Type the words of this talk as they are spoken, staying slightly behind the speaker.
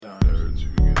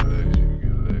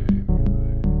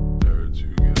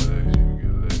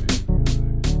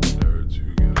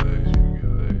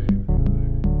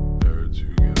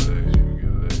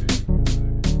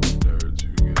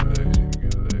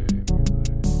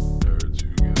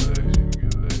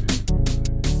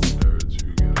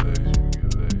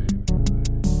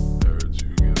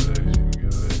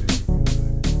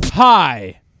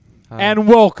Hi, and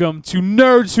welcome to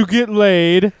Nerds Who Get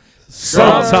Laid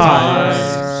Sometimes.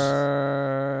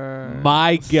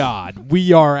 My God,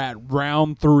 we are at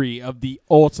round 3 of the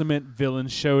Ultimate Villain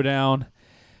Showdown,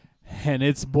 and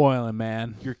it's boiling,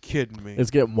 man. You're kidding me.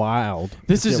 It's getting wild.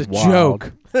 This is a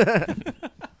joke.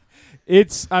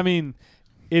 It's coming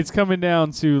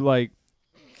down to, like,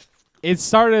 it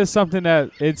started as something that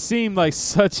it seemed like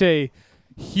such a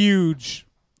huge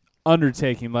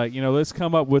undertaking. Like, you know, let's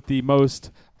come up with the most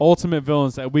ultimate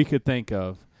villains that we could think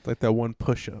of. Like that one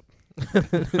push-up.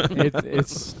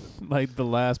 It's like the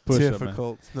last push-up.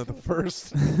 Difficult. It's not the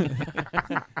first.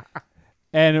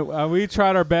 And we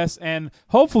tried our best, and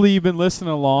hopefully you've been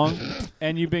listening along,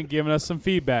 and you've been giving us some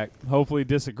feedback. Hopefully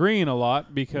disagreeing a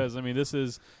lot, because, I mean, this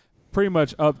is pretty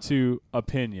much up to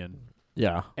opinion.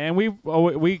 Yeah. And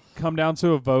we come down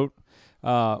to a vote,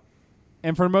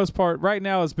 and for the most part, right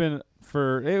now we've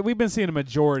been seeing a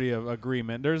majority of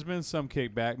agreement. There's been some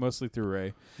kickback, mostly through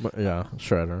Ray. Yeah,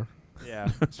 Shredder. Yeah,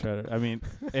 Shredder. I mean,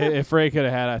 if Ray could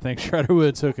have had it, I think Shredder would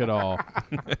have took it all.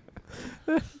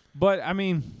 But, I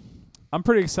mean, I'm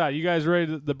pretty excited. You guys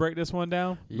ready to break this one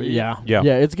down? Yeah.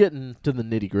 It's getting to the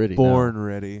nitty-gritty Born now.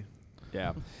 ready.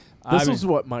 Yeah. This is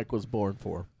what Mike was born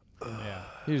for. Yeah.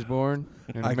 He was born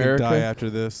in I America. could die after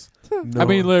this. No, I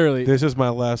mean, literally, this is my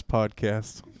last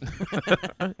podcast.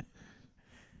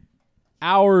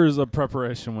 hours of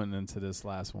preparation went into this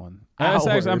last one.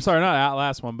 Actually, I'm sorry, not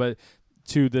last one, but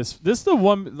to this. This is the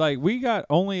one, like, we got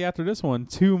only after this one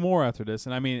 2 more after this,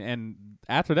 and I mean, and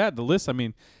after that, the list, I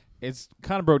mean, it's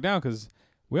kind of broke down because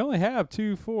we only have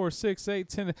 2, 4, 6, 8,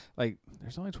 10. Like,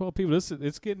 there's only 12 people.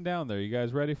 It's getting down there. You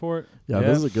guys ready for it? Yeah,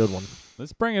 this is a good one.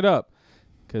 Let's bring it up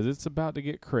because it's about to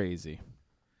get crazy.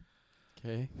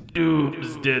 Okay.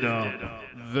 Doomsday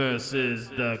versus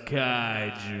the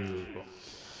Kaiju.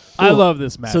 I love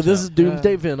this match. So this is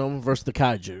Doomsday Venom versus the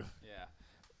Kaiju. Yeah.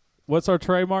 What's our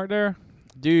trademark there?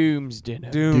 Doomsday.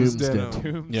 Doomsday.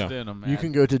 Yeah. Man. You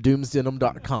can go to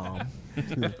doomsdenim.com.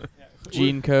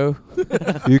 Gene Co.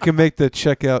 You can make the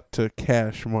checkout to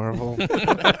cash, Marvel.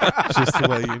 Just to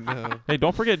let you know. Hey,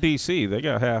 don't forget DC. They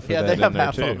got half of that they have in there,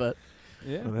 half too. of it.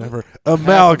 Yeah. Whatever.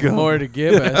 Amalgam. More to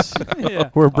give us.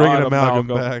 Yeah. We're bringing Amalgam.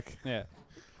 amalgam back. Yeah.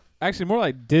 Actually, more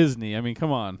like Disney. I mean,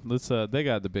 come on. Let's. They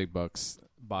got the big bucks.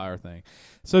 Buy our thing.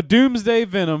 So Doomsday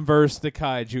Venom versus the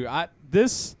Kaiju.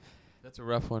 That's a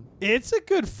rough one. It's a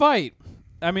good fight.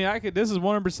 I mean, this is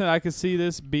 100%. I could see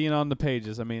this being on the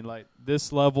pages. I mean, like,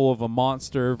 this level of a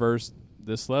monster versus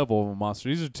this level of a monster.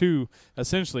 These are 2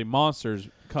 essentially monsters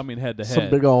coming head to head. Some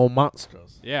big old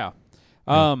monsters. Yeah.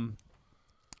 I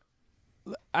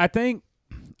think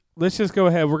let's just go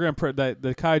ahead. We're going to that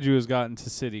the Kaiju has gotten to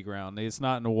city ground. It's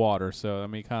not in the water, so I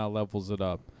mean, kind of levels it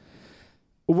up.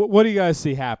 What do you guys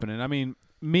see happening? I mean,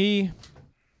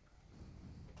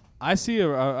 I see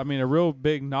a real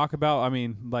big knockabout. I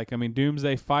mean,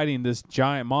 Doomsday fighting this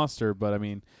giant monster, but I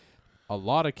mean, a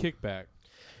lot of kickback.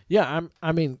 Yeah,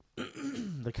 I mean,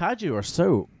 the Kaiju are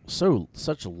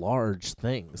such large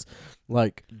things.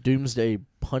 Like, Doomsday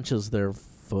punches their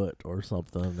foot or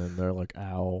something, and they're like,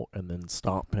 ow, and then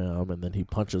stomp him, and then he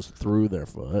punches through their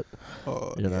foot.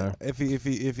 You know, if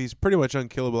he's pretty much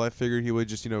unkillable, I figured he would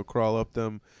just crawl up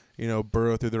them,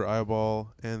 burrow through their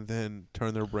eyeball, and then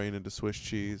turn their brain into Swiss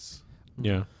cheese.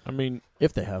 Yeah. I mean,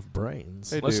 if they have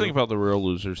brains. Let's think about the real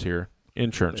losers here.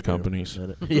 Insurance companies.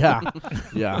 Yeah.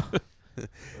 Yeah.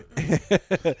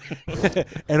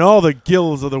 And all the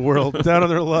gills of the world down on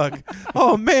their luck.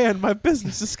 Oh man, my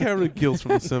business just got rid of gills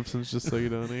from The Simpsons. Just so you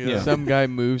know. Yeah. Some guy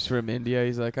moves from India.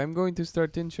 He's like, I'm going to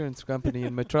start insurance company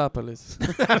in Metropolis.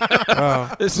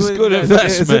 This is good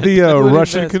investment. Is it the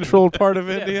Russian-controlled part of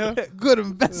India? Good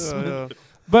investment.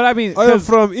 But I mean, I am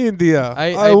from India.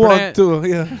 I want to.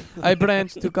 Yeah. I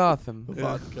branched to Gotham.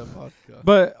 Vodka.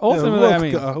 But ultimately, I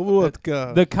mean,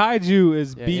 vodka. the Kaiju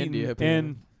is India,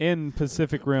 beaten in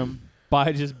Pacific Rim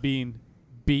by just being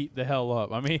beat the hell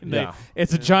up. I mean,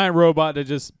 it's a giant robot that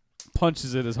just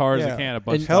punches it as hard as it can a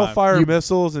bunch of times. Hellfire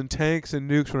missiles and tanks and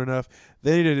nukes were enough.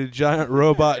 They needed a giant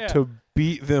robot to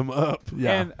beat them up.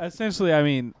 Yeah. And essentially, I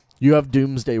mean, you have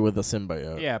Doomsday with a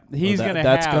symbiote. Yeah,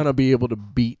 that's gonna be able to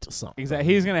beat something.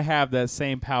 Exactly, he's gonna have that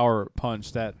same power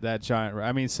punch that giant.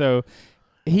 I mean, so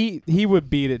he would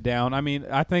beat it down. I mean,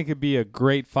 I think it'd be a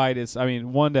great fight. It's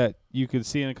one that you could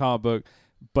see in a comic book,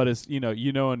 but it's in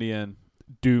the end,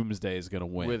 Doomsday is gonna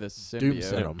win with a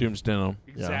symbiote. Doomsday.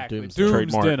 Exactly,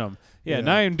 Doomsday. Doomsday. Yeah,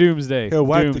 not even Doomsday. He'll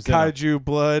wipe Doomsday. the Kaiju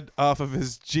blood off of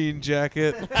his jean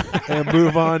jacket and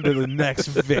move on to the next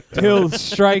victim. He'll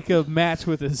strike a match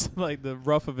with his the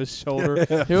rough of his shoulder.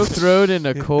 He'll throw it in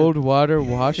a cold water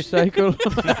wash cycle.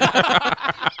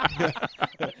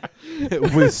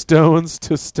 with stones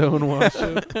to stonewash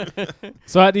it.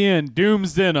 So at the end,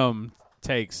 Doom's Denim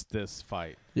takes this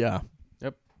fight. Yeah.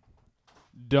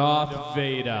 Darth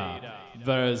Vader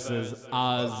versus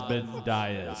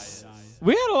Ozymandias.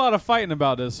 We had a lot of fighting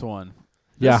about this one.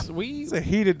 Yeah. It's a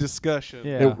heated discussion.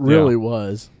 Yeah. It really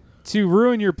was. To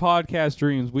ruin your podcast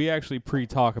dreams, we actually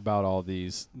pre-talk about all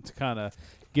these to kind of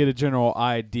get a general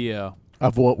idea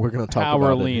Of what we're going to talk how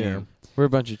about. we're in here. leaning. We're a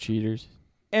bunch of cheaters.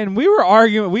 And we were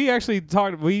arguing. We actually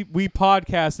talked. We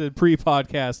podcasted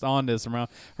pre-podcast on this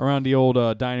around the old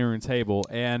dining room table,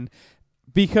 and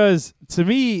because to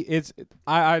me,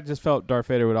 I just felt Darth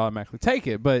Vader would automatically take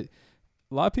it, but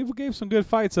a lot of people gave some good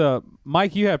fights.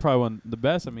 Mike, you had probably one of the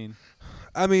best. I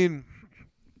mean,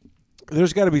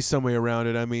 there's got to be some way around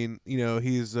it. I mean,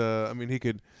 he's. He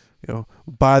could,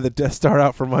 buy the Death Star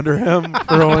out from under him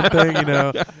for one thing.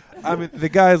 I mean, the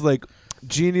guy's like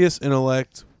genius,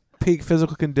 intellect, peak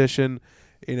physical condition.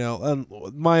 And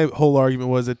my whole argument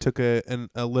was it took a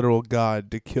literal god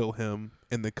to kill him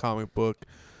in the comic book.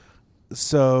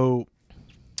 So,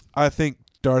 I think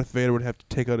Darth Vader would have to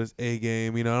take out his A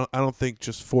game. I don't think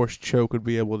just force choke would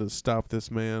be able to stop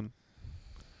this man.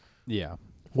 Yeah.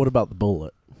 What about the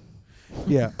bullet?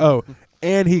 Yeah. Oh,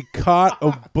 and he caught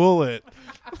a bullet.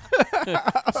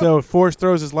 So Force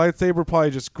throws his lightsaber,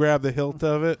 probably just grab the hilt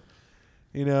of it,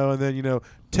 and then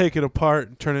take it apart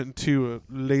and turn it into a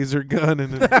laser gun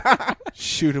and then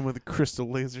shoot him with the crystal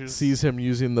lasers. Sees him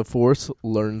using the Force,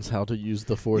 learns how to use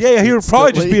the Force. Yeah, he would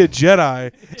probably just instantly. be a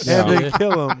Jedi and then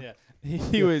kill him. Yeah.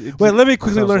 He would. Wait, let me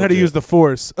quickly Sounds learn how to legit. use the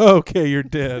Force. Okay, you're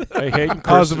dead. Hey, Hayden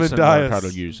Christensen learned how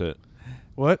Ozymandias. to use it.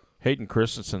 What? Hayden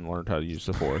Christensen learned how to use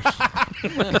the Force.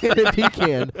 If he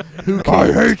can, who can?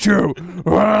 I hate you.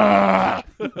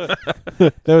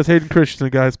 That was Hayden Christensen,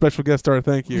 guys. Special guest star.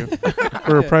 Thank you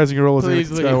for reprising your role as Please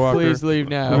Anakin leave. Skywalker. Please leave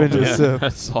now. Revenge of the Yeah, Sith.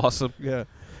 that's awesome. Yeah.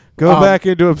 Go back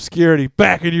into obscurity.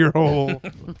 Back into your hole.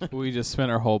 We just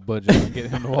spent our whole budget to get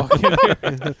him to walk in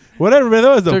here. Whatever, man.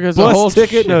 That was Took a us a whole bus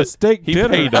ticket and a steak He dinner.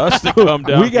 paid us to come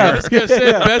down We got- I was gonna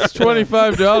say best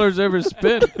 $25 ever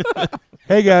spent.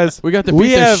 Hey, guys. We got to We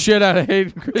beat the have shit out of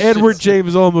Hayden Christensen. Edward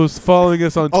James Olmos following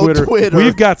us on Twitter. Twitter.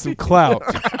 We've got some clout.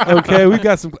 Okay? We've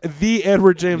got some. The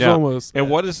Edward James Yeah. Olmos. And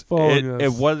what is Following us.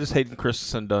 and what has Hayden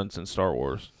Christensen done since Star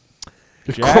Wars?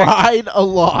 Cried a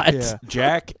lot. Yeah.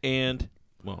 Jack and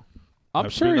I'm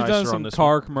Have to sure be he's nicer done on some this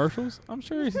car commercials. I'm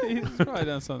sure he's probably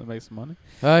done something to make some money.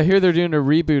 I hear they're doing a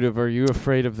reboot of Are You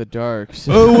Afraid of the Dark?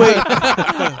 So Oh,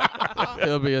 wait.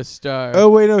 he'll be a star. Oh,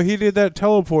 wait. No, he did that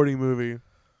teleporting movie.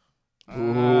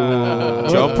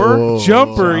 Jumper?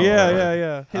 Jumper.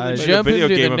 Yeah. I- Made a Jump video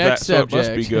into the game of that, next so it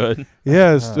must be subject. good. Yeah,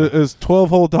 it was $12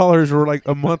 whole were like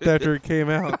a month after it came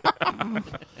out.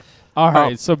 All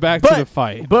right, so back to the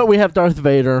fight. But we have Darth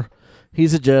Vader.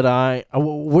 He's a Jedi.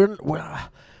 We're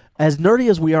as nerdy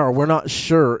as we are, we're not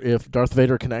sure if Darth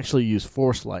Vader can actually use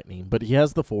Force lightning, but he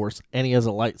has the Force and he has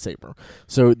a lightsaber.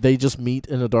 So they just meet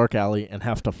in a dark alley and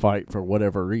have to fight for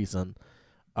whatever reason.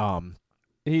 I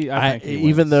think he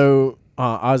Even wins. though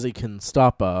Ozzy can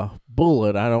stop a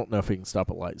bullet, I don't know if he can stop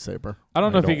a lightsaber. I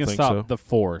don't know if he don't can think stop so. the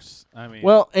Force. I mean,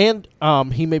 Well, and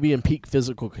he may be in peak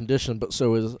physical condition, but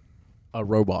so is a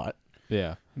robot.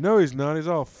 yeah. No, he's not. He's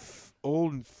all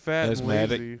old and fat and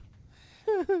Asthmatic. lazy.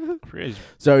 Crazy.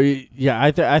 So yeah,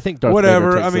 I think Darth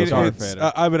Whatever. Vader I takes mean, this on. Darth it's,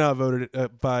 Vader. I've been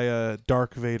outvoted by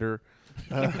Dark Vader.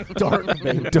 Darth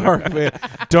Vader. Dark Vader.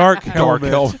 Dark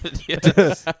helmet.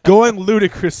 Yes. Going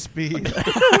ludicrous speed.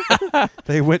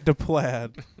 They went to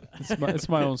plaid. It's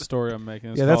my own story I'm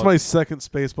making. It's Yeah, that's called my second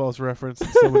Spaceballs reference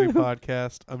in so many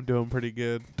podcasts. I'm doing pretty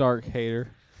good. dark hater.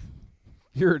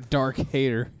 You're a dark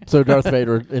hater. So Darth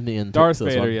Vader in the end. Darth takes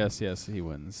this Vader, one. yes, he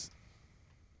wins.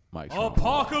 Mike.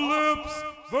 Apocalypse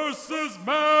versus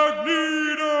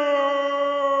Magneto.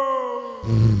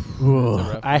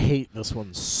 Ugh, I hate this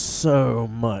one so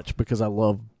much because I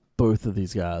love both of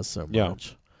these guys so Yeah.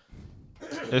 much.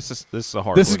 This is a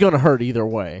hard This one. is going to hurt either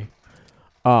way.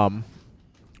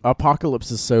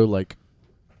 Apocalypse is so like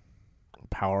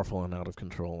powerful and out of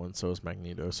control, and so is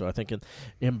Magneto. So I think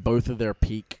in both of their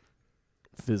peak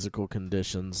physical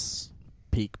conditions,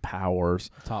 peak powers,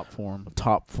 Top form.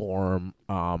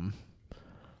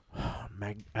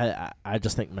 I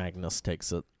just think Magnus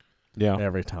takes it Yeah.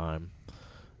 every time.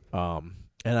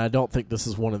 And I don't think this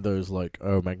is one of those like,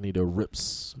 oh, Magneto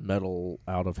rips metal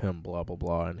out of him, blah blah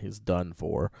blah, and he's done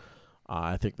for.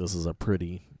 I think this is a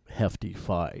pretty hefty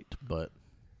fight, but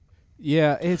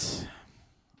Yeah, it's.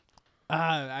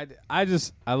 I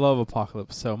love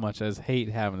Apocalypse so much. I just hate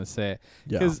having to say it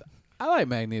yeah, because I like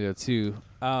Magneto too.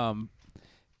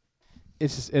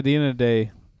 It's just at the end of the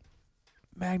day,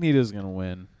 Magneto's gonna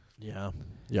win. yeah.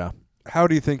 How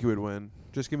do you think he would win?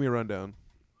 Just give me a rundown.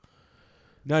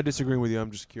 Not disagreeing with you.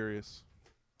 I'm just curious.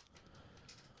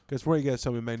 Because where you guys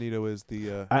tell me Magneto is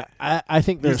the I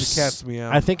think he's there's the cat's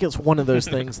meow. I think it's one of those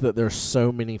things that there's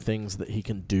so many things that he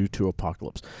can do to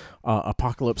Apocalypse.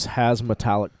 Apocalypse has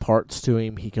metallic parts to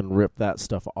him. He can rip that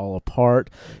stuff all apart.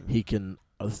 He can,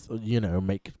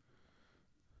 make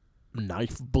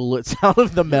knife bullets out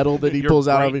of the metal that he Your pulls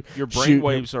out brain- of him. Your shoot brain him.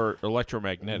 waves are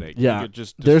electromagnetic. Yeah. You could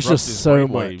just There's disrupt just his so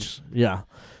brain much. waves. Yeah,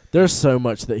 there's so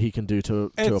much that he can do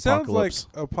to it sounds like Apocalypse.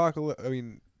 Apocalypse. I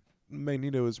mean,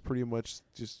 Magneto is pretty much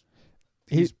just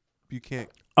you can't.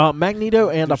 Magneto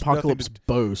and there's Apocalypse nothing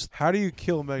both. How do you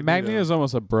kill Magneto? Magneto is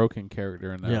almost a broken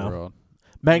character in that Yeah. world.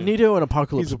 Magneto and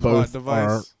Apocalypse He's a plot both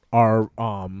device.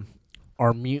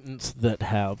 are mutants that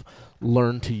have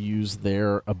learned to use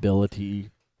their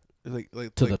ability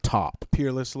like to the top.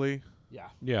 peerlessly. Yeah.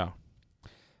 Yeah.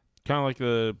 Kind of like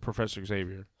the Professor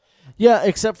Xavier. Yeah,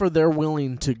 except for they're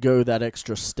willing to go that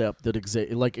extra step that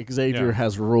Xavier Yeah.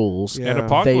 has rules. Yeah. And They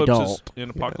Apocalypse don't.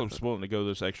 Apocalypse is willing to go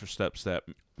those extra steps that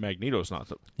Magneto's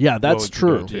not. Yeah, that's willing to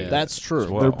true. go to. Yeah. That's true.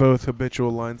 As well. They're both habitual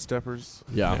line steppers.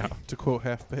 Yeah. To quote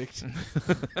Half Baked.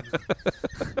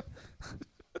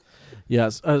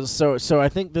 Yes. So I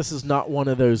think this is not one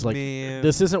of those Man.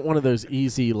 this isn't one of those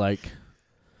easy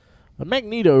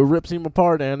Magneto rips him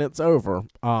apart and it's over.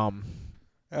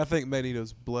 I think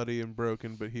Magneto's bloody and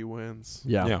broken, but he wins.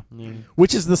 Yeah. Yeah.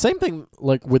 Which is the same thing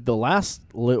with the last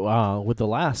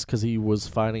because he was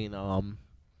fighting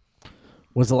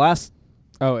was the last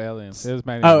Oh, aliens. It was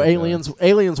Magneto.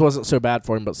 Aliens wasn't so bad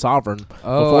for him, but Sovereign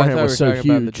Oh, beforehand I thought was we so were talking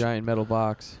about the huge. giant metal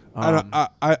box.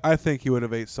 I think he would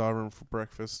have ate Sovereign for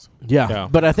breakfast. Yeah,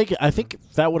 but I think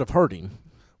that would have hurt him.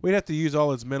 We'd have to use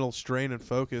all his mental strain and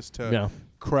focus to Yeah.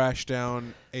 crash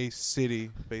down a city,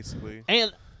 basically.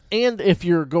 And if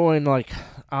you're going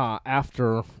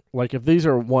after if these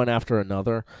are one after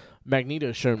another,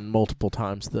 Magneto's shown multiple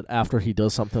times that after he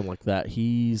does something like that,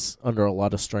 he's under a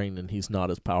lot of strain and he's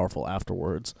not as powerful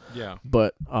afterwards. Yeah.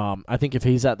 But I think if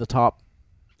he's at the top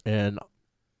and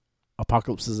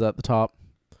Apocalypse is at the top,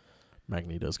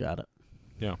 Magneto's got it.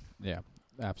 Yeah,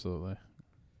 absolutely.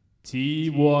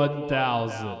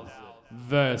 T-1000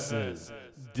 versus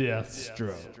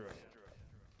Deathstroke.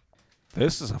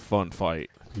 This is a fun fight.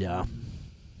 Yeah.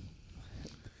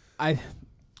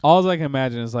 All I can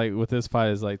imagine is with this fight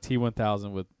is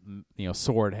T-1000 with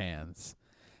sword hands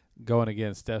going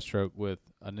against Deathstroke with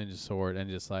a ninja sword and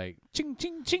just ching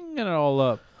ching ching and it all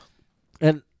up.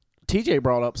 And TJ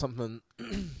brought up something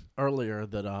earlier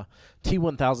that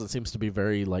T-1000 seems to be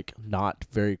very not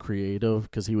very creative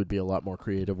because he would be a lot more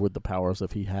creative with the powers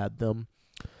if he had them.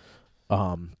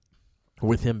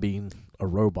 With him being a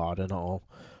robot and all,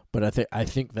 but I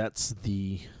think that's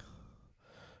the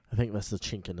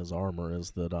chink in his armor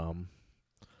is that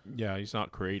Yeah, he's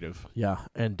not creative. yeah,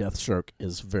 and Deathstroke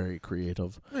is very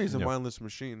creative. He's a Yep. mindless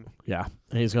machine. Yeah,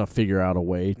 and he's gonna figure out a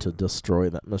way to destroy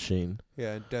that machine.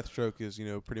 Yeah, and Deathstroke is,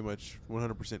 pretty much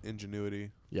 100% ingenuity.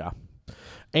 Yeah,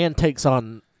 and takes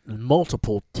on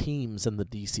multiple teams in the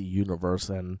DC universe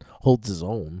and holds his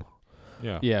own.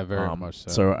 Yeah. Yeah, very much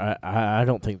so. So I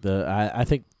don't think I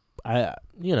think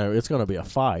it's going to be a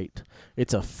fight.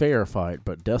 It's a fair fight,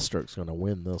 but Deathstroke's going to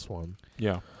win this one.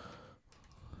 Yeah.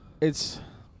 It's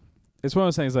one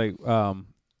of those things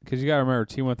because you got to remember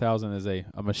T-1000 is a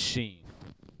machine.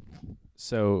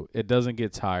 So it doesn't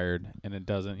get tired and it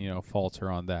doesn't, falter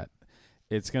on that.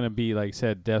 It's going to be, like you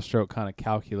said, Deathstroke kind of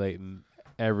calculating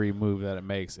every move that it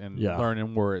makes and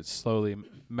learning where it slowly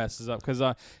messes up. Because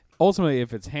ultimately,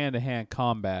 if it's hand-to-hand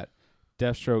combat,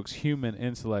 Deathstroke's human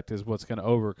intellect is what's going to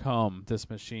overcome this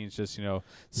machine's just,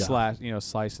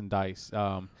 slice and dice.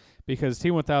 Because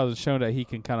T-1000 has shown that he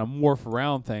can kind of morph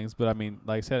around things. But, I mean,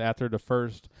 like I said, after the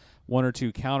first one or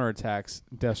two counterattacks,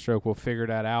 Deathstroke will figure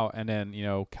that out and then,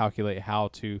 calculate how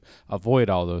to avoid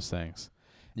all those things.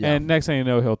 Yeah. And next thing you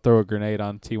know, he'll throw a grenade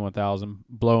on T-1000,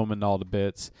 blow him in all the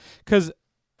bits. Because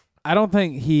I don't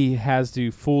think he has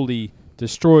to fully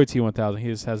destroy T-1000. He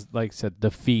just has, like I said,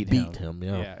 defeat him. Beat him,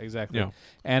 yeah. Yeah, exactly. Yeah.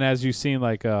 And as you've seen,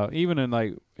 even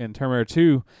in Terminator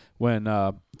 2, when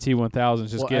T-1000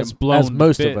 just gets blown as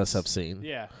most to bits. of us have seen.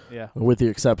 Yeah, yeah. With the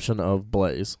exception of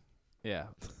Blaze. Yeah.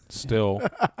 Still.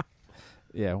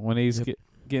 Yeah, when he's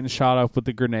getting shot up with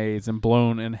the grenades and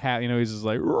blown in half, he's just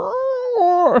like,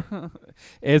 roar.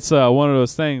 It's one of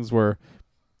those things where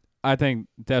I think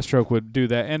Deathstroke would do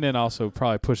that and then also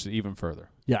probably push it even further.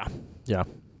 Yeah, yeah.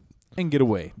 And get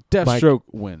away. Deathstroke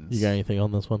wins. You got anything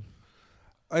on this one?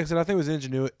 Like I said, I think it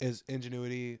was his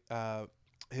ingenuity,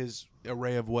 his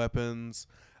array of weapons.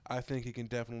 I think he can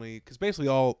definitely, because basically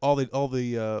all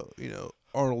the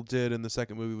Arnold did in the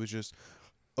second movie was just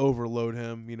overload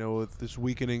him, with this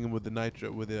weakening with the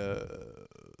nitrous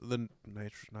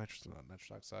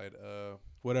oxide,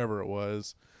 whatever it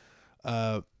was.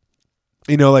 Like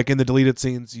in the deleted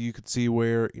scenes, you could see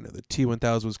where the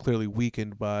T-1000 was clearly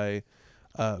weakened by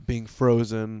being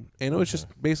frozen, and it was just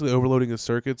basically overloading his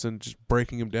circuits and just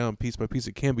breaking him down piece by piece.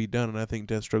 It can be done, and I think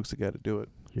Deathstroke's the guy to do it.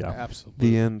 Yeah,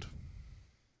 absolutely. The end.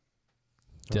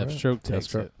 Deathstroke takes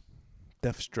Deathstroke. it.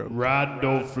 Deathstroke.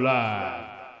 Randall Flagg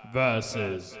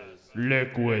versus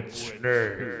Liquid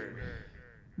Snake.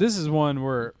 This is one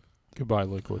where, Goodbye,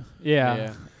 Liquid.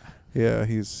 yeah. Yeah,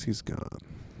 he's gone.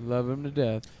 Love him to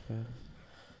death.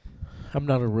 I'm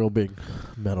not a real big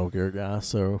Metal Gear guy,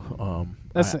 so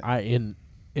That's I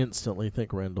instantly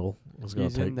think Randall is going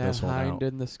He's to take in that this one hind out.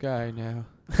 in the sky now.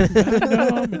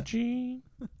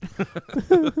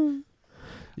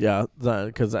 Yeah,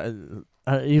 because I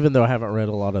even though I haven't read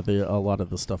a lot of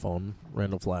the stuff on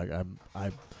Randall Flagg,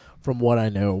 I from what I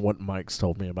know, what Mike's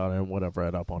told me about him, what I've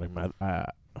read up on him, I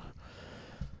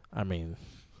mean,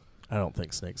 I don't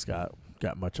think Snake's got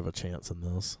much of a chance in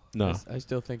this. No. I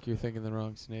still think you're thinking the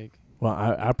wrong Snake. Well,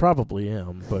 I probably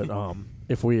am, but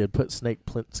if we had put Snake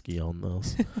Plissken on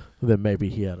this, then maybe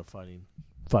he had a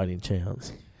fighting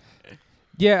chance.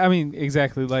 Yeah, I mean,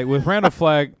 exactly. Like with Randall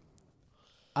Flagg,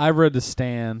 I read The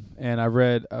Stand, and I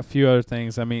read a few other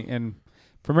things. I mean, and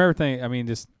from everything, I mean,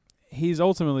 just he's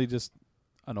ultimately just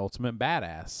an ultimate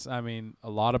badass. I mean,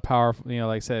 a lot of power. Like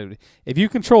I said, if you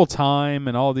control time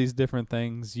and all these different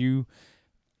things, you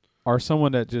are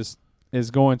someone that just is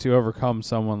going to overcome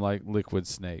someone like Liquid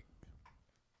Snake.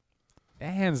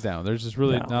 Hands down, there's just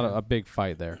really not a big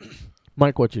fight there.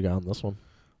 Mike, what you got on this one?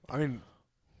 I mean,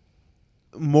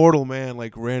 mortal man,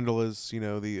 like Randall is,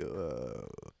 the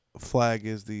Flagg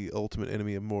is the ultimate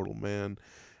enemy of mortal man.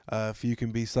 If you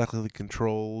can be psychically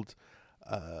controlled,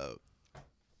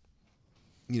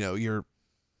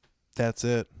 that's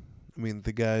it. I mean,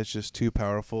 the guy's just too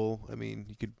powerful. I mean,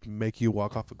 he could make you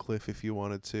walk off a cliff if you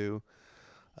wanted to.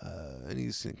 And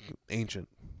he's ancient.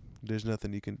 There's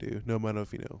nothing you can do. No amount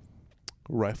of,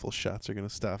 rifle shots are going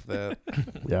to stop that.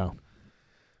 Yeah.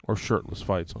 Or shirtless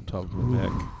fights on top of the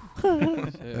neck.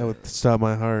 That would stop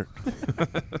my heart.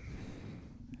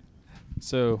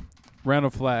 So,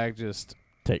 Randall Flagg just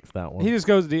Takes that one. he just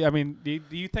goes. Do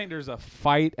you think there's a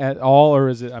fight at all, or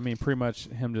is it? I mean, pretty much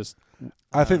him just.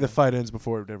 I think the fight ends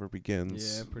before it ever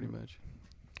begins. Yeah, pretty much.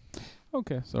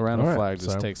 Okay, so Randall All right, Flagg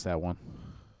just so- takes that one.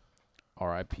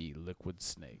 R.I.P. Liquid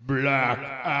Snake. Black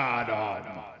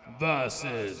Adam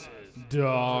versus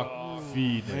Dark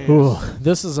Phoenix. Ooh,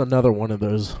 this is another one of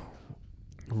those,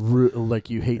 like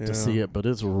you hate to Yeah. see it, but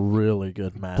it's a really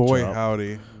good matchup. Boy,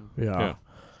 howdy. Yeah.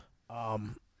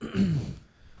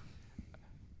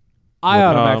 I Well,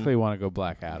 automatically want to go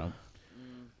Black Adam.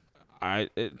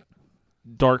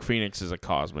 Dark Phoenix is a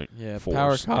cosmic Yeah, force.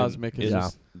 power and cosmic is Yeah.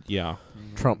 just Yeah.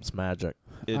 Trump's magic.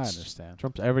 I It's understand.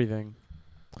 trumps everything.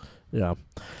 Yeah.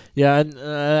 Yeah, and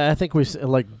I think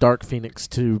like Dark Phoenix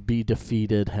to be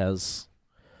defeated has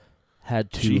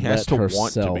had to She let has to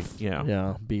herself want to be,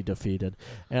 yeah. be defeated.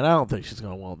 And I don't think she's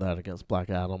going to want that against Black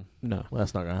Adam. no.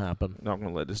 That's not going to happen. Not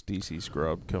going to let this DC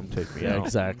scrub come take me Yeah, out.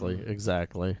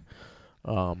 exactly.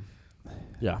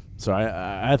 Yeah. So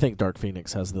I think Dark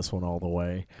Phoenix has this one all the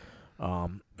way.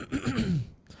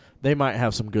 They might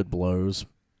have some good blows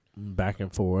back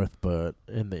and forth, but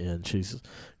in the end, she's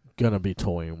gonna be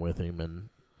toying with him and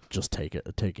just take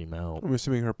him out. I'm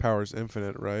assuming her power is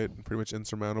infinite, right? Pretty much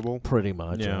insurmountable. Pretty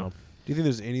much. Yeah. Do you think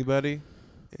there's anybody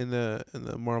in the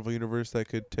Marvel universe that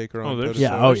could take her on? There's,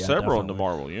 Yeah, there's yeah, several in the definitely.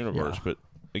 Marvel universe, Yeah. but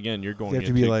again, you're going You have to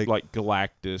into be like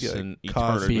Galactus yeah, and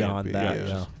Cosmic Eternity. Beyond that, yeah.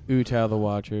 yeah. Utah the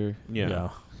Watcher. Yeah.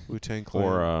 Wu-Tang Clan.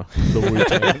 Or The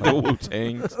Wu-Tang. the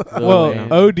Wu-Tang. Well, man.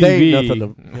 ODB. They ain't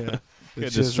nothing to. yeah. Could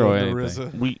It's destroy just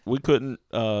anything. RZA. We couldn't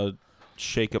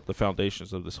shake up the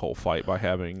foundations of this whole fight by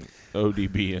having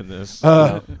ODB in this.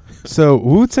 So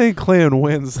Wu-Tang Clan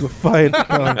wins the fight.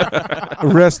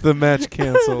 Rest of the match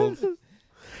canceled.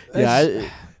 Yeah, They are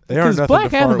Because nothing Black to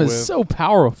fart Adam with. is so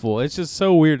powerful. It's just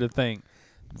so weird to think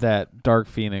that Dark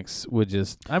Phoenix would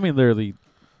just. I mean, literally.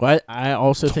 well, I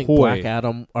also think Toy. Black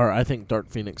Adam, or I think Dark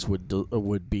Phoenix would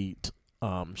beat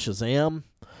Shazam.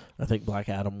 I think Black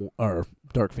Adam or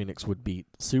Dark Phoenix would beat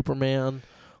Superman.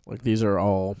 Like these are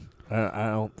all. I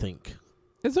don't think.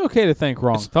 It's okay to think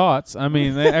wrong thoughts. I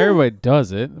mean, everybody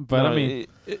does it, but No, I mean,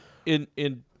 in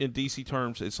DC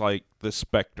terms, it's like the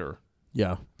Spectre.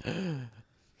 Yeah.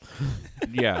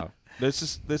 Yeah, this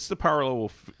is the power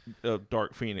level of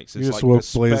Dark Phoenix. You It's just like woke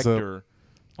the Blaze up. Spectre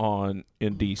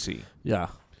in DC. Yeah.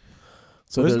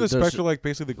 So isn't the there's- Spectre like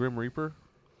basically the Grim Reaper?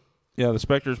 Yeah, the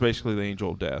Spectre is basically the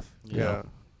angel of death. Yeah.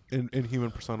 In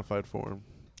human personified form.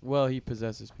 Well, he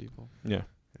possesses people. Yeah.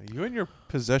 You and your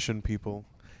possession people,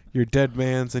 your dead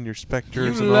mans and your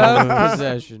specters You and all love those.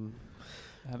 possession.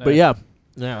 But yeah,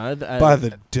 I By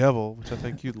the devil, which I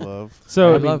think you'd love.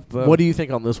 So I love both. what do you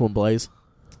think on this one, Blaze?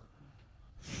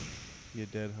 You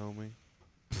dead homie.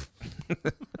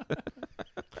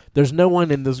 There's no one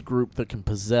in this group that can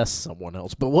possess someone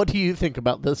else. But what do you think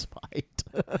about this fight?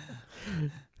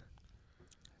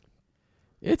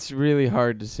 It's really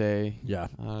hard to say, Yeah,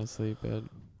 honestly, but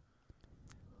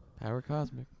power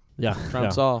cosmic yeah,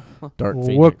 trumps yeah. all. Dark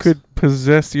Phoenix. What could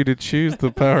possess you to choose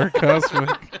the power cosmic?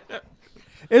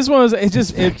 it's one of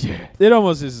those, it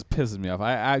almost just pisses me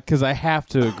off. Because I have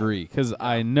to agree because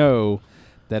I know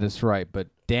that it's right, but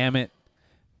damn it,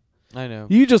 I know.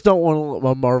 You just don't want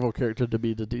a Marvel character to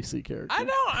be the DC character. I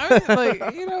know.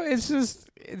 I mean, it's just.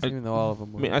 Even though all of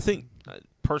them. I mean, I think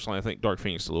personally, I think Dark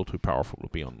Phoenix is a little too powerful to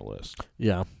be on the list.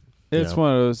 Yeah, It's Yeah.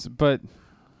 one of those, but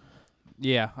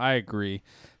yeah, I agree.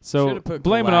 So Should've put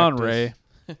blame it on Galactus.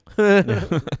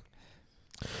 Ray.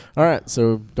 All right,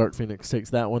 so Dark Phoenix takes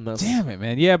that one. That's Damn it,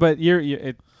 man. Yeah, but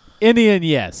Indian,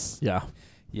 yes, Yeah,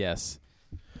 yes.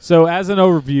 So as an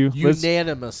overview,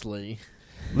 unanimously.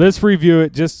 let's review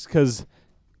it just because,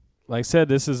 like I said,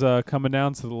 this is coming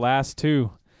down to the last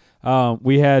two.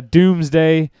 We had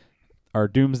Doomsday, or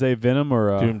Doomsday Venom,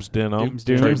 or Doom's Denim.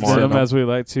 Doomsday Venom, as we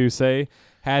like to say,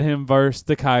 had him versus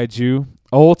the Kaiju.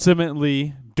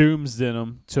 Ultimately, Doomsday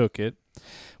took it.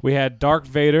 We had Dark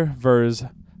Vader versus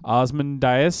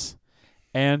Ozymandias,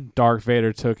 and Dark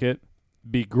Vader took it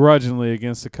begrudgingly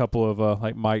against a couple of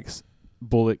like Mike's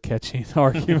bullet catching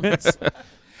arguments.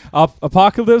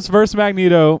 Apocalypse versus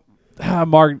Magneto.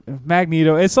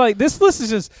 Magneto. It's like this list is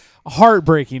just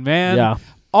heartbreaking, man. Yeah,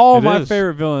 All It my is.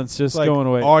 favorite villains just Like going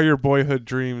away. all your boyhood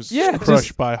dreams Yeah, crushed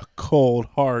just- by cold,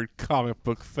 hard comic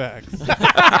book facts.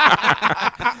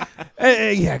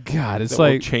 Yeah, God, it's That will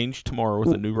like change tomorrow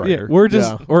with a new yeah,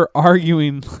 writer. we're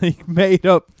arguing like made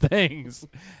up things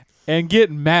and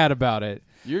getting mad about it.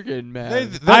 You're getting mad.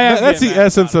 That's the getting mad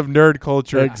essence of nerd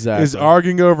culture. Exactly. Is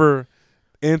arguing over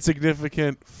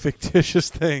insignificant, fictitious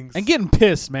things. And getting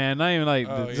pissed, man. Not even like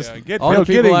Oh, just yeah. Get, all no, the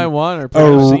people getting I want are a,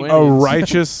 pronounced a wings.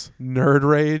 righteous nerd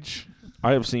rage.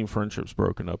 I have seen friendships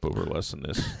broken up over less than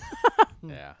this.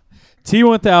 yeah.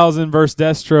 T-1000 versus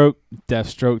Deathstroke.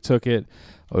 Deathstroke took it.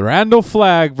 Randall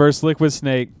Flagg versus Liquid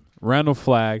Snake. Randall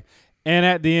Flagg. And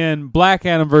at the end, Black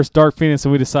Adam versus Dark Phoenix,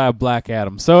 and we decided Black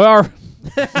Adam. So our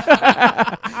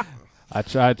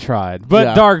I tried. But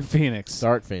Yeah. Dark Phoenix.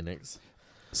 Dark Phoenix.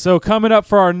 So coming up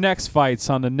for our next fights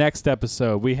on the next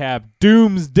episode, we have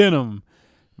Doom's Denim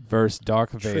versus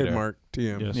Dark Vader. Trademark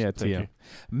TM. Yes, Yeah, thank TM. you.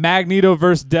 Magneto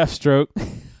versus Deathstroke.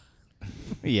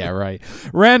 Yeah, right.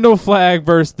 Randall Flagg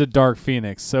versus the Dark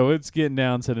Phoenix. So it's getting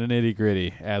down to the nitty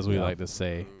gritty, as we like to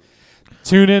say.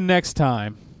 Tune in next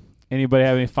time. Anybody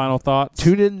have any final thoughts?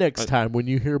 Tune in next time when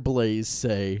you hear Blaze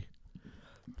say,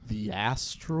 "The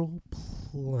astral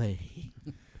plane."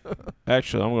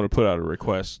 Actually, I'm going to put out a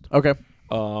request. Okay.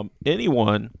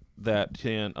 Anyone that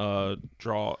can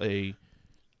draw a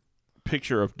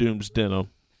picture of Doom's denim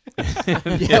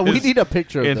Yeah, we need a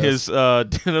picture of in this.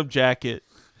 his denim jacket,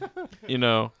 you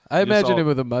know. I just imagine all him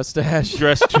with a mustache.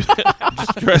 dressed to,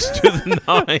 just dressed to the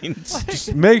nines.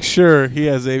 Just make sure he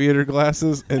has aviator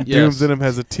glasses and Yes. Doom's in him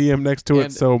has a TM next to it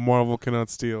And- so Marvel cannot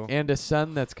steal. And a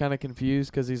son that's kind of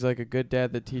confused because he's like a good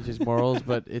dad that teaches morals,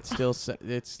 but it's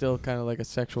still kind of like a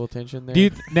sexual tension there. Do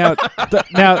you, now,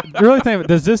 really think,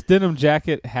 does this denim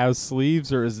jacket have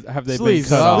sleeves, or have they Sleeves.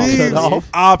 been cut off? Sleeves Cut off.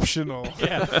 optional.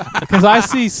 Because I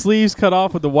see sleeves cut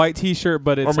off with the white T-shirt,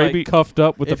 but it's Or maybe- like cuffed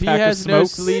up with if the he pack of has no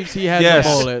smoke. sleeves, he has Yes. a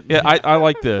mullet. Yeah, I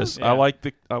like this. Yeah. I like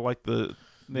the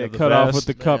Yeah, the cut off vest with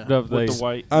the cuffed Yeah. up with lace. the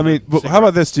white. I mean, how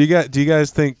about this? Do you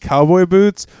guys think cowboy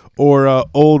boots or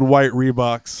old white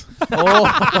Reeboks?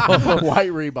 White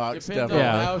Reeboks, Depends definitely. on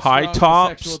Yeah. how High strong the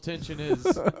tops. sexual tension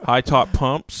is. high top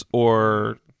pumps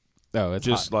or Oh, it's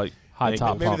just like hot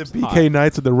top Maybe pumps. the BK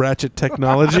Knights with the ratchet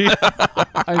technology.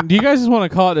 Do you guys just want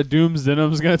to call it a Doom's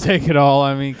Denim's going to take it all?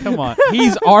 I mean, come on.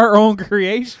 He's our own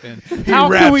creation. He How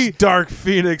wraps can we? Dark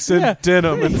Phoenix in Yeah.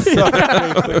 denim and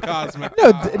suffocates the cosmic.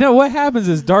 No, what happens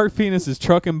is Dark Phoenix is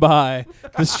trucking by,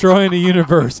 destroying the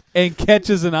universe, and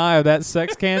catches an eye of that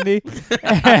sex candy,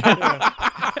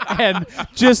 and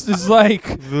just is like,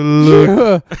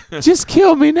 just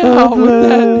kill me now. With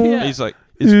that. Yeah. he's like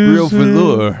it's real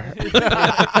velour.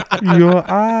 Your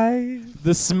eye.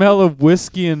 The smell of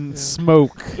whiskey and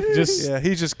smoke. Just Yeah,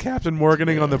 he's just Captain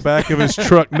Morganing on the back of his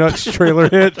truck nuts trailer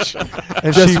hitch,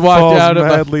 and Just she walked falls out of a-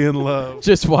 madly in love.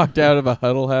 Just walked out of a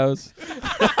huddle house.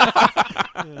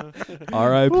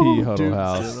 R.I.P. Huddle Doom's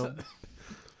House. Denim.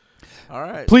 All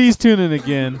right. Please tune in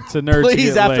again to Nerds Who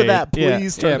Please, Get after Laid. that, Yeah.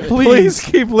 please Yeah, turn it. please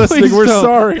keep listening. Please We're don't.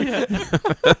 sorry.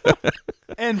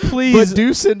 And please, But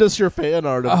do send us your fan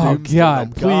art of oh Doomsday.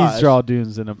 God, please Gosh. draw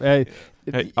Dooms in them. Hey,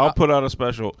 Hey, I'll put out a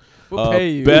special. We'll pay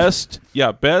you. Best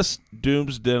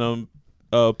Dooms Denim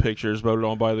pictures voted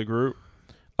on by the group.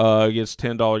 Gets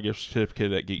 $10 gift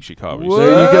certificate at Geek Chicago. Whoa.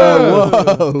 There you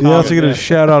go. Whoa. You also get a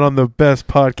shout out on the best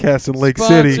podcast in Lake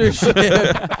City.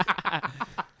 Sponsorship.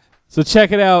 so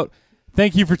check it out.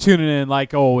 Thank you for tuning in.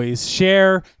 Like always,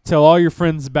 share, tell all your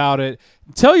friends about it.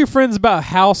 Tell your friends about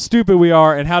how stupid we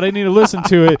are and how they need to listen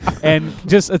to it, and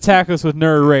just attack us with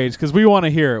nerd rage because we want to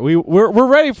hear it. We're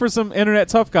ready for some internet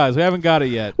tough guys. We haven't got it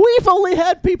yet. We've only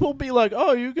had people be like,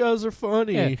 "Oh, you guys are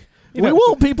funny." Yeah. We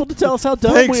want people to tell us how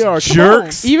dumb Thanks, we are. Come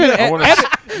jerks. on. Even I wanna-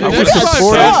 the next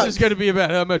support podcast it. is going to be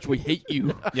about how much we hate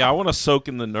you. Yeah, I want to soak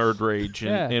in the nerd rage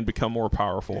Yeah. and become more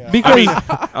powerful. Because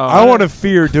I want to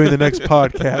fear doing the next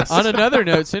podcast. On another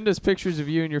note, send us pictures of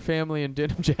you and your family in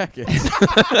denim jackets.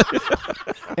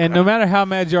 and no matter how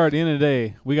mad you are at the end of the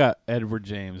day, we got Edward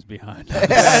James behind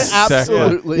us.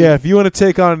 Absolutely. Yeah, if you want to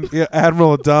take on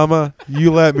Admiral Adama,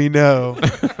 you let me know.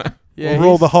 Yeah, We'll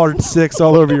roll the hard 6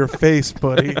 all over your face,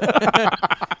 buddy.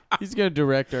 he's going to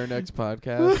direct our next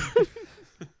podcast.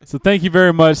 So thank you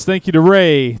very much. Thank you to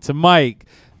Ray, to Mike.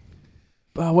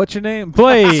 What's your name?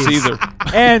 Blaze. Caesar.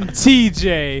 And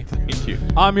TJ. Thank you.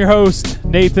 I'm your host,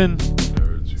 Nathan.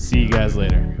 See you guys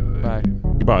later. Bye.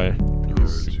 Goodbye.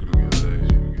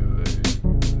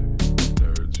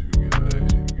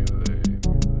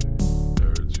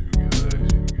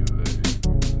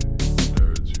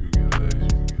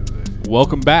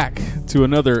 Welcome back to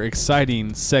another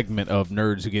exciting segment of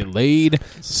Nerds Who Get Laid.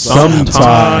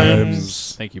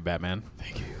 Sometimes. Thank you, Batman.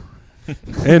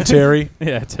 And Terry.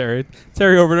 Yeah, Terry.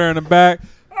 Terry over there in the back.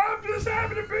 I'm just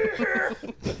happy to be here.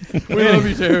 We love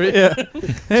you, Terry. Yeah. Terry,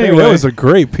 Anyway, that was a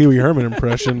great Pee Wee Herman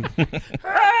impression. You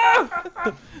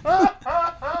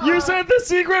said the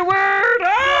secret word.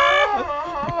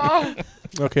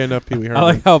 Okay, enough Pee Wee Herman. I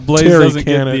like how Blaze Terry doesn't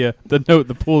get Cannon. the note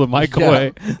to pull the mic Yeah.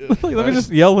 away. Let me just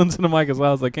yell into the mic as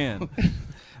loud as I can.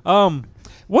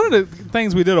 One of the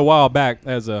things we did a while back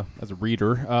as a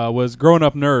reader was Growing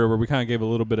Up Nerd, where we kind of gave a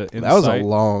little bit of insight. That was a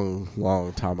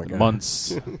long time ago.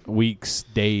 Months, weeks,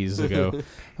 days ago.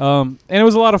 And it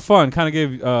was a lot of fun. Kind of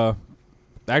gave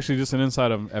actually just an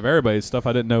insight of everybody's stuff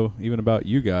I didn't know even about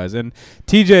you guys. And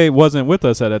TJ wasn't with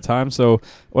us at that time, so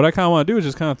what I kind of want to do is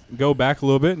just kind of go back a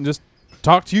little bit and just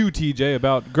talk to you, TJ,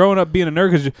 about growing up being a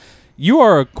nerd, because you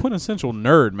are a quintessential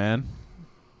nerd, man.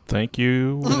 Thank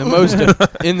you.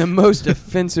 In the most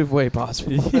offensive way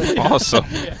possible. Awesome.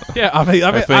 Yeah, I mean,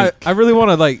 think- I really want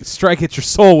to like strike at your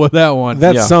soul with that one.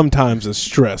 That's Yeah. sometimes a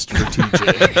stress for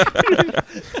TJ.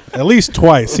 At least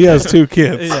twice. He has 2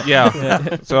 kids.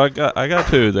 Yeah. So I got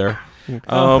 2 there.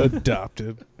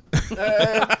 Adopted.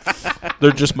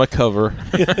 They're just my cover.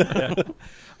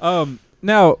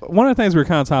 Now, one of the things we were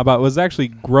kind of talking about was actually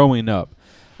growing up.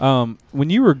 When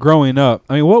you were growing up,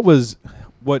 I mean,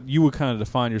 what you would kind of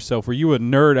define yourself? Were you a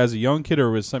nerd as a young kid, or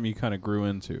was it something you kind of grew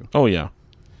into? Oh yeah.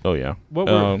 What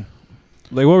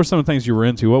were some of the things you were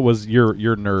into? What was your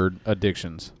nerd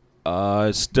addictions? I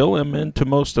still am into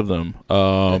most of them.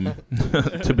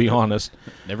 To be honest.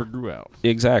 Never grew out.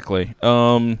 Exactly.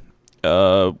 Well,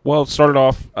 it started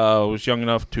off. I was young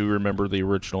enough to remember the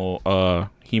original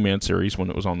He-Man series when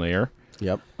it was on the air.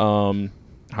 Yep.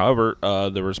 However,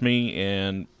 there was me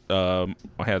and I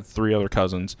had 3 other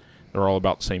cousins. They're all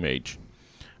about the same age.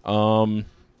 And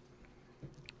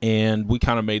we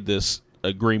kind of made this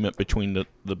agreement between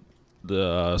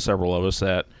the several of us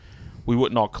that we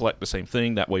wouldn't all collect the same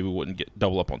thing. That way we wouldn't get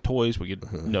double up on toys. We could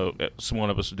one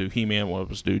of us would do He-Man, one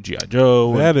of us would do G.I.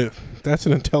 Joe. That's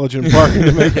an intelligent bargain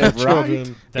to make with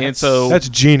children. And so That's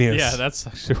genius. Yeah, that's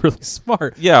actually really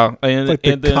smart. yeah, and It's like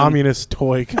the and then communist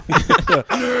toy.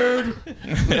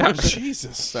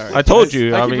 Jesus. Sorry. I told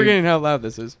you. I I keep mean, forgetting how loud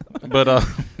this is. But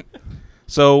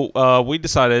so we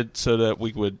decided so that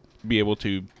we would be able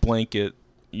to blanket,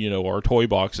 our toy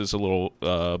boxes a little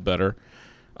better,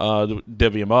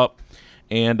 divvy them up,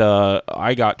 and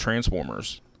I got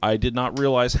Transformers. I did not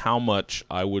realize how much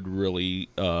I would really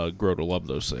grow to love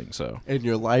those things. So And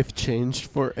your life changed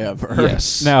forever.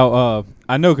 yes, Now,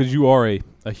 I know because you are a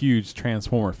huge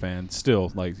Transformer fan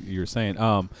still, like you were saying.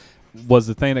 Was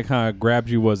the thing that kind of grabbed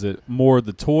you, was it more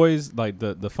the toys, like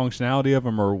the functionality of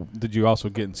them, or did you also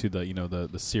get into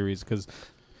the series? Because,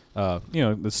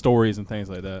 the stories and things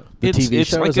like that. The TV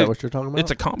show, like is that what you're talking about? It's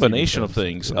a combination of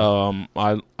things.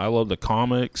 I love the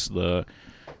comics, the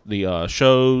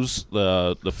shows,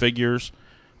 the figures,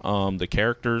 the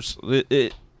characters.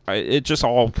 It just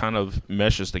all kind of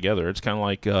meshes together. It's kind of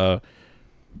like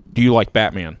do you like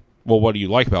Batman? Well, what do you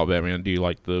like about Batman? Do you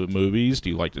like the movies? Do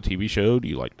you like the TV show? Do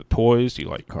you like the toys? Do you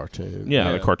like Cartoon.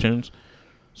 the cartoons?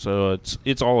 So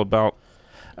it's all about.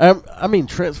 I mean,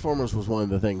 Transformers was one of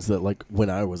the things that, like,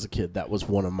 when I was a kid, that was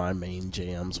one of my main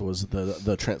jams, was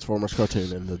the Transformers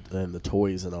cartoon and the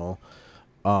toys and all.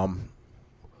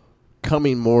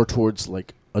 Coming more towards,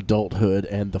 like, adulthood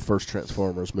and the first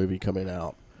Transformers movie coming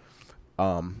out,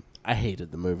 I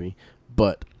hated the movie.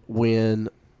 But when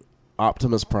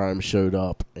Optimus Prime showed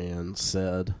up and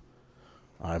said,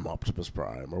 "I'm Optimus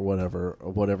Prime," or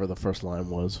whatever the first line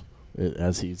was,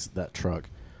 as he's that truck,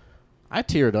 I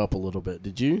teared up a little bit.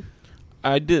 Did you?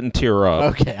 I didn't tear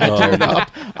up. Okay, I teared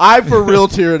up. I for real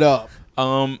teared up.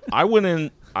 I went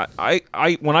in.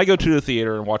 I when I go to the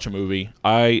theater and watch a movie,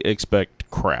 I expect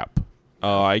crap.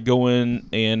 I go in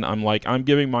and I'm like, I'm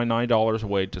giving my $9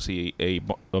 away to see a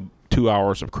 2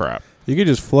 hours of crap. You could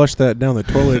just flush that down the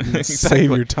toilet and save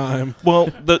your time.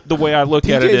 Well, the way I look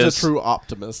at it is a true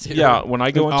optimist here. Yeah, when I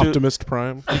go into Optimus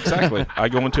Prime. Exactly. I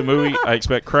go into a movie, I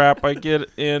expect crap, I get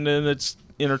in and it's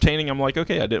entertaining. I'm like,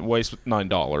 okay, I didn't waste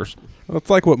 $9. Well, it's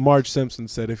like what Marge Simpson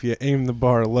said: if you aim the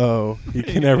bar low, you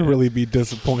can never really be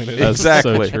disappointed.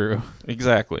 Exactly. So true.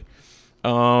 Exactly.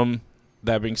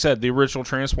 That being said, the original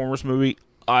Transformers movie,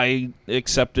 I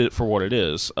accept it for what it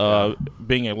is.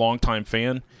 Being a longtime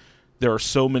fan, there are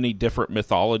so many different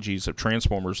mythologies of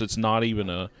Transformers. It's not even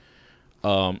a.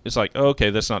 It's like, okay,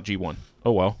 that's not G1.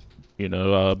 Oh well,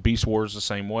 Beast Wars the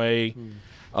same way.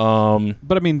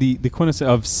 But I mean, the quintessence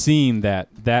of seeing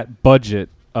that budget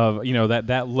of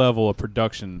that level of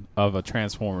production of a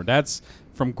Transformer, that's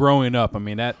from growing up. I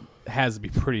mean, that has to be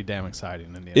pretty damn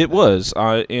exciting. In the end it was.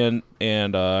 I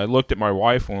looked at my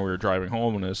wife when we were driving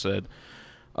home and I said,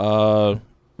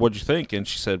 "What'd you think?" And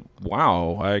she said,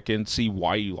 "Wow, I can see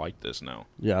why you like this now."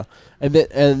 Yeah, and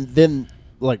then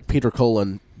like Peter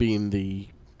Cullen being the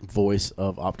voice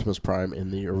of Optimus Prime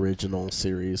in the original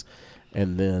series,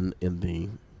 and then in the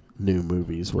new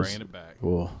movies was bringing it back.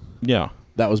 Oh, Yeah.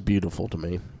 that was beautiful to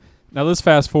me. Now let's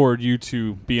fast forward you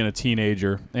to being a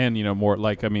teenager, and more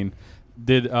like, I mean,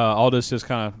 did all this just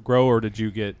kind of grow, or did you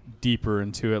get deeper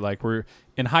into it? Like, were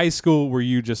in high school, were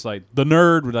you just like the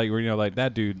nerd, like like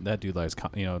that dude likes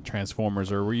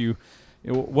Transformers, or were you?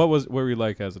 What were you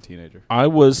like as a teenager? I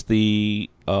was the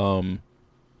kind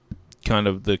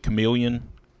of the chameleon.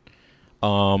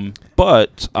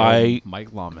 But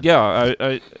Mike Lawman. Yeah,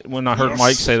 I when I heard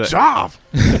Mike say that, Stop!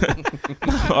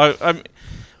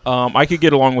 I could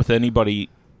get along with anybody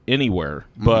anywhere,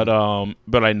 but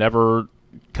I never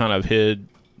kind of hid.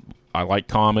 I like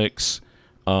comics.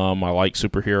 I like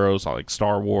superheroes. I like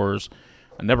Star Wars.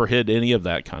 I never hid any of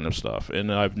that kind of stuff,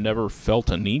 and I've never felt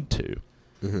a need to.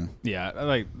 Mm-hmm. Yeah,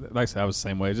 like I said, I was the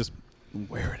same way. Just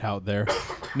wear it out there.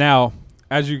 Now,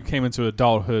 as you came into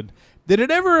adulthood, did it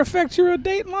ever affect your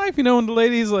dating life? And the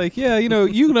ladies like, yeah, you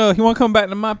want to come back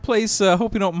to my place?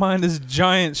 Hope you don't mind this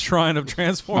giant shrine of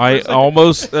Transformers. I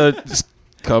almost just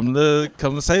come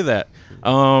to say that.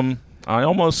 I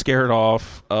almost scared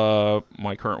off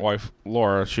my current wife,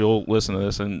 Laura. She'll listen to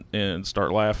this and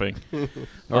start laughing Or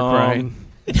crying.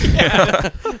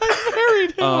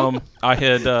 I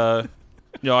had,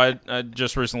 I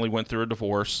just recently went through a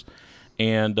divorce,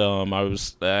 and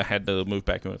I had to move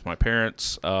back in with my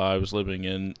parents. I was living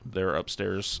in their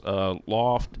upstairs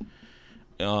loft,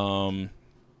 and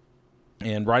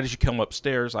right as you come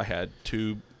upstairs, I had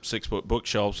 2 6-foot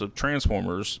bookshelves of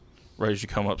Transformers. Right as you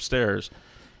come upstairs.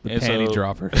 The panty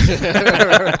dropper.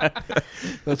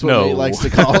 That's what he likes to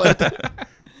call it.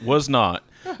 Was not.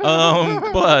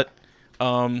 But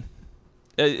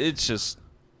it's just,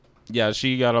 yeah,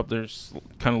 she got up there,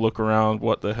 kind of look around,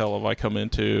 what the hell have I come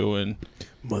into? And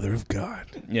Mother of God.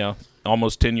 yeah,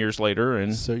 almost 10 years later.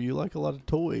 And So you like a lot of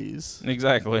toys.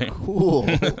 exactly. Cool.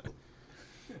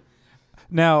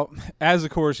 Now, as of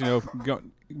course,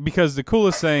 because the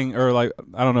coolest thing, or like,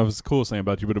 I don't know if it's the coolest thing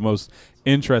about you, but the most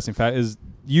interesting fact is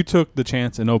you took the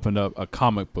chance and opened up a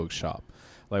comic book shop.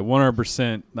 Like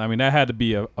 100%. I mean, that had to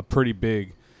be a pretty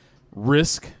big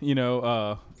risk,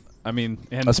 I mean,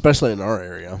 and Especially in our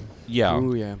area. Yeah.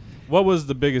 Ooh, yeah. what was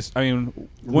the biggest? I mean,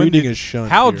 Reading is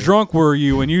shunned how here. drunk were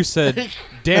you when you said,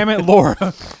 "Damn it,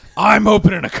 Laura, I'm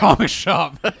opening a comic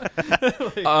shop"?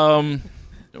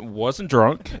 Wasn't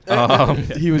drunk.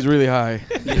 He was really high.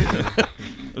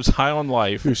 It was high on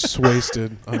life. You're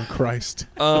wasted on Christ.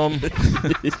 No,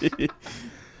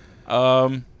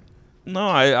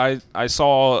 I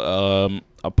saw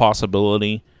a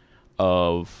possibility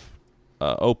of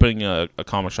opening a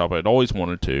comic shop. I'd always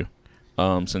wanted to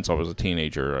since I was a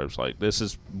teenager. I was like, this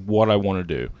is what I want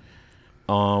to do.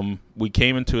 We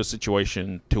came into a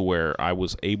situation to where I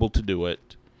was able to do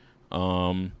it.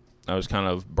 I was kind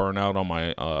of burnt out on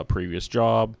my previous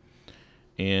job,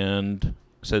 and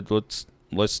said, let's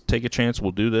take a chance.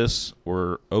 We'll do this.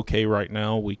 We're okay right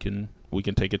now. We can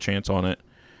take a chance on it,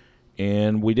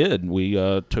 and we did. We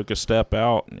took a step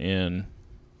out, and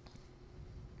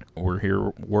we're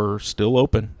here. We're still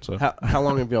open. So How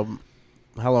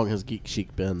long has Geek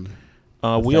Chic been?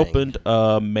 we thing? opened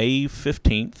May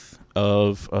 15th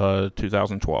of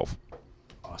 2012.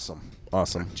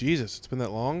 Awesome. Jesus, it's been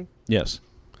that long. Yes.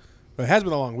 It has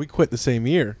been that long. We quit the same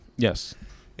year. Yes.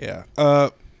 Yeah.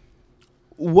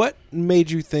 What made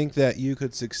you think that you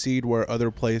could succeed where other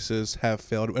places have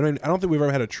failed? I mean, I don't think we've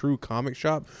ever had a true comic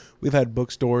shop. We've had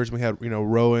bookstores. We had,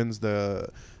 Rowan's, the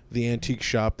antique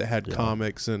shop that had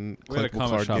comics and We had a collectible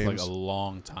comic card shop games. like a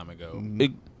long time ago.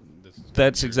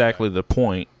 That's exactly the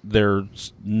point.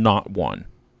 There's not one.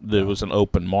 There was an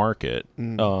open market.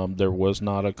 There was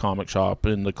not a comic shop,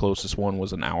 and the closest one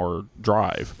was an hour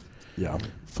drive. Yeah.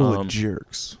 Full of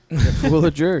jerks. Full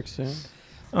of jerks.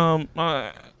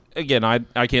 Yeah. Again,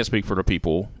 I can't speak for the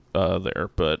people there,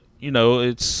 but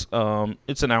it's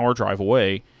an hour drive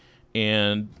away,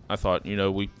 and I thought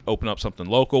we open up something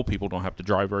local. People don't have to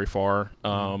drive very far.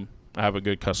 I have a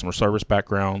good customer service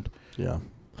background. Yeah.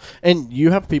 And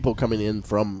you have people coming in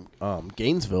from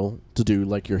Gainesville to do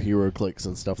like your hero clicks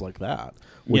and stuff like that,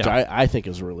 which Yeah. I think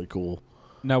is really cool.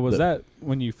 Now, was that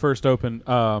when you first opened?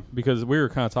 Because we were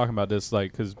kind of talking about this,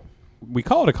 like, because we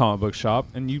call it a comic book shop,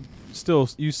 and you still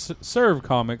serve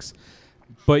comics,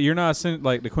 but you're not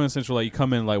like the quintessential. Like, you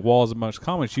come in like walls amongst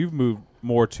comics. You've moved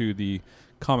more to the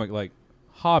comic like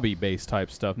hobby based type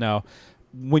stuff. Now,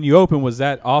 when you open, was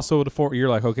that also you're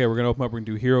like, okay, we're gonna open up, we're gonna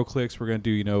do hero clicks, we're gonna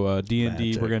do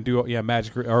D&D, we're gonna do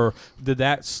Magic, or did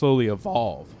that slowly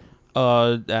evolve?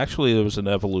 Actually, there was an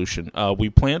evolution. We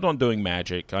planned on doing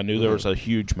Magic. I knew there was a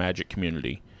huge Magic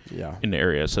community in the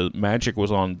area, so Magic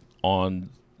was on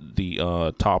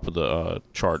the top of the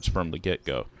charts from the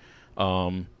get-go.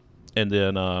 And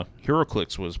then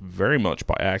HeroClix was very much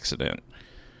by accident.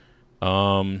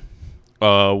 One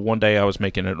day I was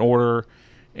making an order,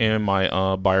 and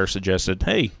my buyer suggested,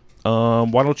 hey,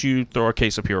 why don't you throw a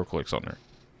case of HeroClix on there?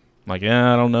 I'm like,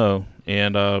 yeah, I don't know.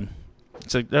 And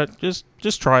so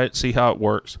just try it, see how it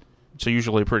works. It's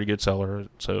usually a pretty good seller.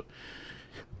 So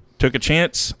took a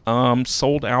chance,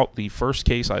 sold out the first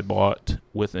case I bought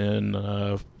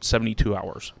within 72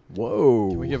 hours. Whoa.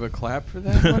 Can we give a clap for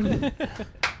that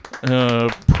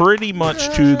one? Pretty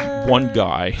much to one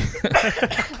guy.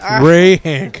 Ray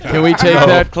Hancock. Can we take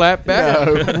that clap back?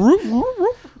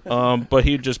 But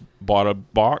he just bought a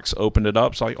box, opened it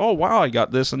up. It's like, oh, wow, I got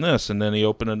this and this. And then he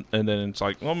opened it, and then it's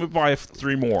like, let me buy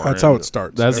 3 more. That's how it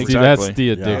starts. That's Exactly.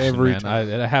 the addiction, Every man.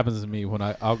 It happens to me when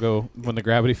I'll go when the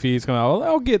gravity feeds come out.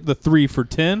 I'll get the 3 for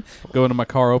 $10. Go into my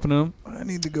car, opening them. I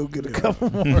need to go get a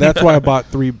couple more. That's why I bought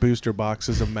 3 booster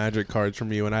boxes of Magic cards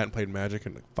from you, and I hadn't played Magic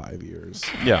in like 5 years.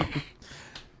 Yeah.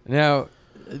 Now,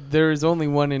 there is only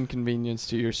one inconvenience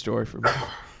to your store for me.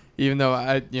 Even though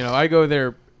I go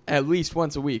there at least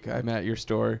once a week. I'm at your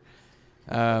store.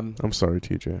 I'm sorry,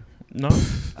 TJ. No.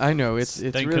 I know it's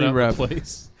Stinking really up the rough.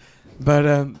 place.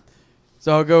 But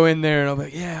so I'll go in there and I'll be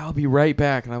like, yeah, I'll be right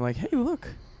back. And I'm like, hey, look,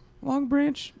 Long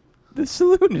Branch, the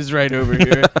saloon is right over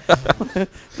here.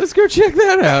 Let's go check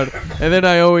that out. And then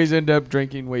I always end up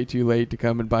drinking way too late to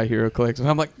come and buy HeroClix. And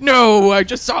I'm like, no, I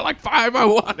just saw like 5 I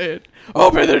wanted.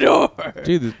 Open the door.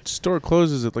 Dude, the store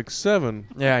closes at like 7.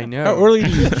 Yeah, I know. How early do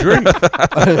you drink?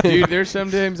 Dude, there's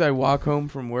sometimes I walk home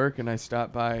from work and I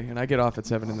stop by and I get off at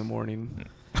 7 in the morning.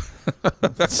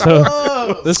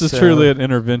 So this is truly an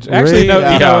intervention. Actually, no,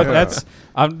 Yeah. you know, Yeah. that's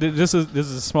this is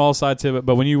a small side tip.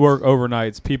 But when you work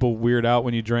overnights, people weird out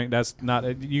when you drink. That's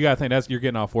not. You gotta think you're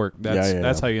getting off work.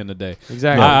 That's how you end the day.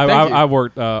 Exactly. I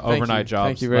worked Thank overnight you. jobs.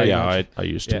 Thank you very much. I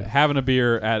used to. Yeah, having a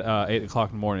beer at 8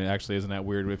 o'clock in the morning actually isn't that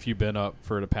weird if you've been up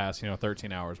for the past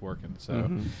 13 hours working. So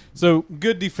so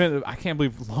good defense. I can't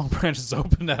believe Long Branch is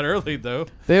open that early though.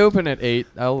 They open at 8.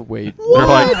 I'll wait. They're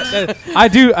like,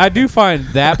 I do find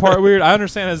that part weird. I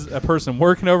understand as a person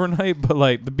working overnight, but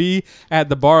like to be at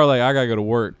the bar, like I gotta go to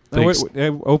work. Thanks. They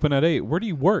open at 8. Where do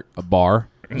you work? A bar.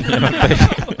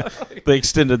 they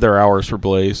extended their hours for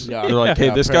Blaze. Yeah. They're like, hey,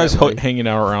 Yeah, this guy's apparently. hanging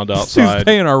out around Who's outside.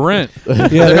 paying our rent? Yeah,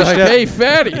 They're like, hey,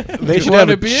 fatty. they you should want have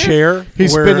a a beer? chair.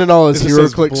 He's where spending all his it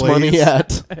says HeroClix money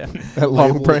Blaze. at Long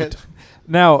Labeled. Branch.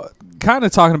 Now, kind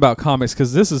of talking about comics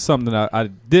because this is something that I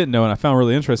didn't know and I found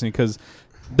really interesting because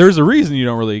there's a reason you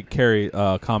don't really carry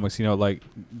comics. Like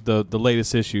the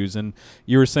latest issues. And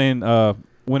you were saying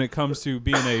when it comes to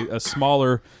being a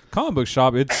smaller comic book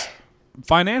shop, it's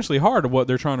financially hard what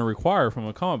they're trying to require from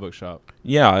a comic book shop.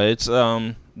 Yeah, it's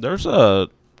there's a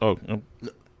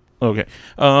Okay.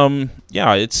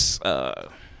 Yeah, it's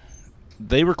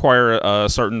they require a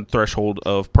certain threshold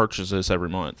of purchases every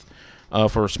month.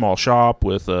 For a small shop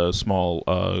with a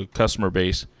small customer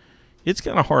base, it's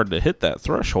kind of hard to hit that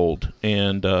threshold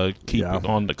and keep it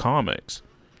on the comics.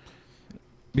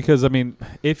 Because, I mean,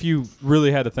 if you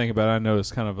really had to think about it, I know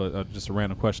it's kind of just a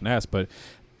random question to ask, but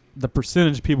the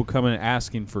percentage of people coming and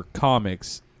asking for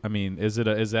comics, I mean, is that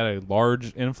a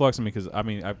large influx? I mean, because, I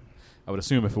mean, I would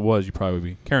assume if it was, you probably would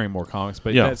be carrying more comics.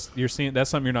 But that's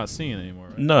something you're not seeing anymore,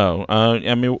 right? No.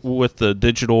 I mean, with the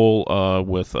digital,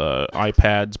 with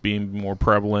iPads being more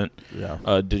prevalent,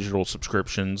 digital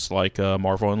subscriptions like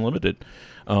Marvel Unlimited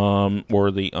or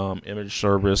the Image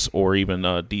service or even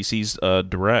DC's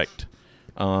Direct,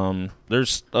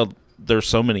 there's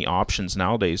so many options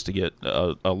nowadays to get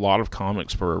a lot of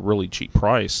comics for a really cheap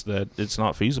price that it's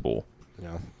not feasible.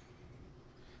 Yeah.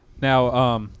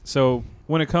 Now, so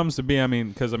when it comes to being, I mean,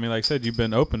 because, I mean, like I said, you've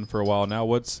been open for a while now.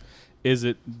 Is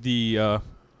it the,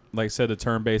 like I said, the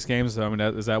turn-based games? I mean,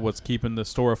 is that what's keeping the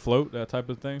store afloat, that type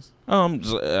of things?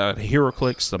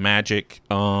 HeroClix, the Magic,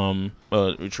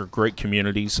 which are great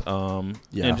communities, and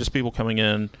just people coming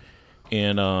in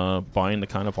and buying the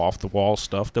kind of off-the-wall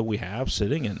stuff that we have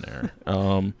sitting in there.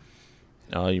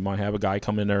 You might have a guy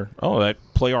come in there. Oh, that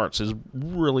Play Arts is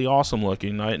really awesome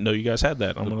looking. I didn't know you guys had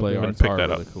that. I'm going to go ahead and pick that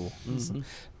really up. Cool. Mm-hmm.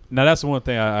 Now, that's the one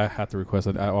thing I have to request.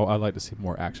 I'd like to see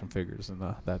more action figures in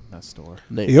that store.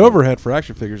 The overhead for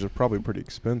action figures are probably pretty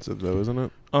expensive, though, isn't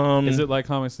it? Is it like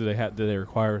comics? Do they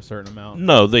require a certain amount?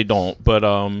 No, they don't. But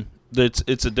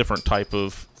it's a different type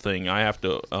of thing. I have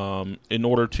to, in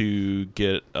order to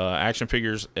get action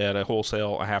figures at a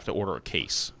wholesale, I have to order a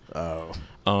case. Oh.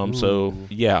 So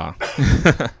yeah,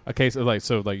 a case of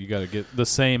like you got to get the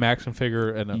same action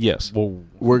figure and yes.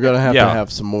 We're gonna have to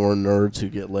have some more nerds who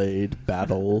get laid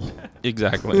battle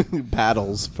exactly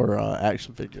battles for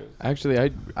action figures.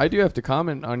 Actually, I do have to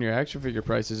comment on your action figure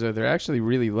prices. They're actually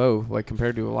really low, like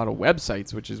compared to a lot of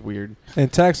websites, which is weird.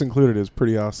 And tax included is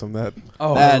pretty awesome. That's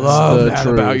I love the that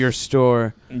truth about your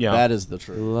store. Yeah, that is the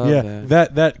truth. Love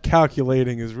that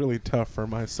calculating is really tough for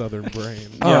my southern brain.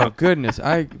 Oh goodness,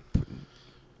 I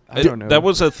don't know. That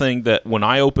was a thing that when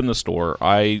I opened the store,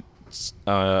 I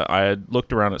had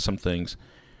looked around at some things,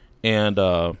 and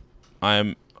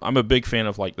I'm a big fan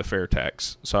of like the fair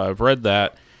tax. So I've read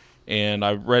that, and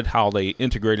I've read how they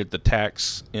integrated the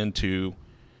tax into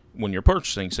when you're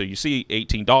purchasing. So you see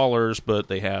 $18, but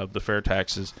they have the fair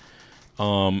taxes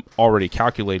already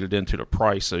calculated into the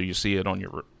price, so you see it on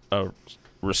your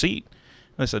receipt.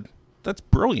 And I said, that's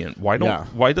brilliant.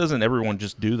 Why doesn't everyone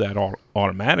just do that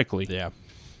automatically?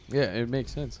 Yeah, it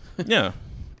makes sense. Yeah.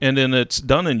 And then it's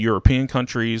done in European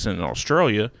countries and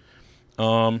Australia.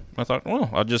 I thought, well,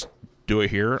 I'll just do it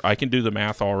here. I can do the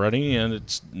math already, and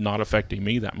it's not affecting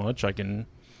me that much. I can,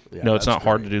 it's not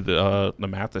hard to do the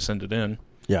math to send it in.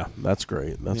 Yeah, that's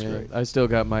great. That's great. I still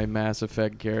got my Mass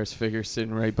Effect Garrus figure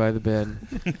sitting right by the bed,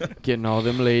 getting all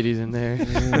them ladies in there.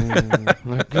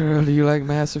 Like, girl, do you like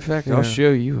Mass Effect? I'll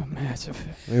show you a Mass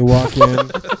Effect. They walk in,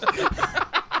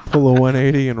 pull a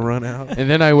 180, and run out. And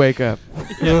then I wake up.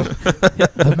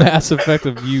 The Mass Effect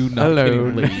of you not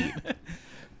getting laid.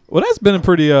 Well, that's been a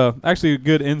pretty, actually a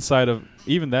good insight of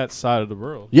even that side of the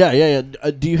world. Yeah.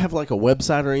 Do you have like a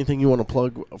website or anything you want to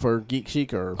plug for Geek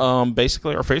Chic or?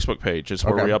 Basically our Facebook page is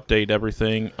where we update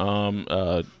everything.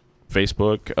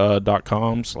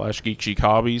 Facebook.com/Geek Chic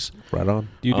Hobbies. Right on.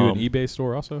 Do you do an eBay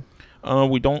store also?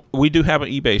 We don't. We do have an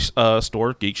eBay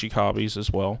store, Geek Chic Hobbies, as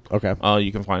well. Okay.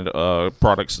 You can find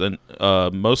products and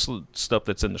most of the stuff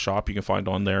that's in the shop you can find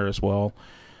on there as well.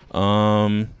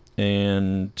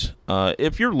 And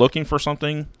if you're looking for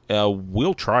something,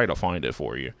 we'll try to find it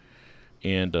for you.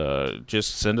 And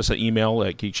just send us an email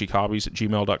at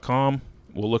geekchichobbies@gmail.com.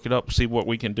 We'll look it up, see what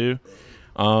we can do.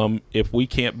 If we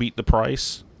can't beat the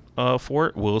price for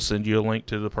it, we'll send you a link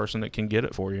to the person that can get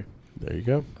it for you. There you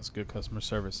go. That's good customer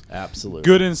service. Absolutely.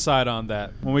 Good insight on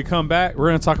that. When we come back, we're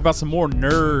going to talk about some more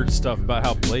nerd stuff about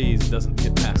how Blaze doesn't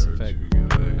get Mass Effect.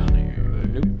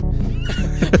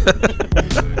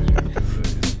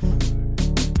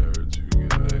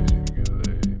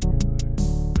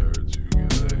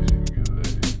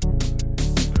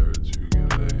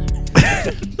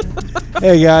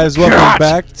 Hey guys, welcome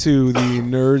back to the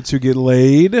Nerds Who Get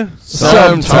Laid.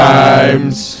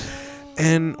 Sometimes.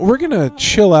 And we're gonna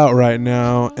chill out right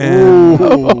now and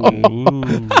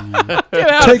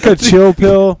take a chill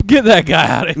pill. Get that guy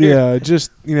out of here. Yeah, just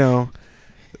throw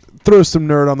some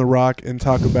nerd on the rock and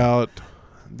talk about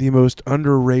the most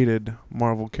underrated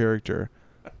Marvel character,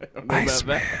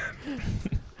 Iceman.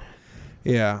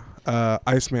 Yeah,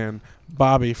 Iceman,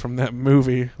 Bobby from that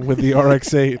movie with the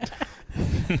RX-8.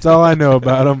 That's all I know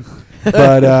about him.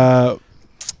 But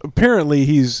apparently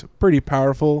he's pretty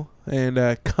powerful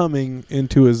and coming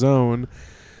into his own.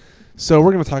 So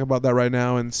we're going to talk about that right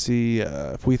now and see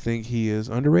if we think he is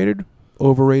underrated,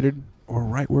 overrated, or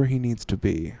right where he needs to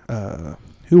be.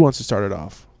 Who wants to start it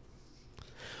off?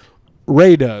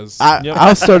 Ray does.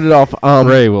 I'll start it off.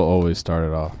 Ray will always start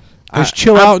it off. Just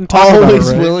chill out and talk about it,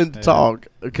 always Ray. willing to talk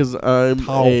because I'm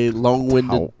a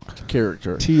long-winded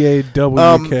character.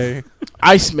 TAWK.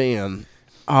 Iceman.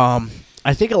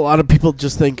 I think a lot of people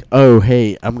just think, oh,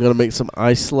 hey, I'm going to make some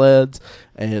ice sleds.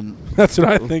 And That's what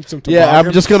I think. Some yeah, I'm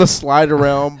toboggan. just going to slide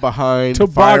around behind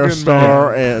Toboggan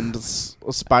Firestar Man. and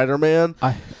Spider-Man.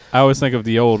 I always think of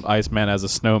the old Iceman as a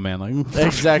snowman. Like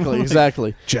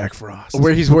Exactly. Jack Frost.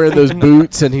 Where he's wearing those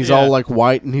boots and he's Yeah. all like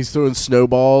white and he's throwing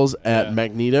snowballs at Yeah.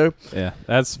 Magneto. yeah,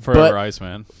 that's forever But-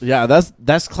 Iceman. Yeah,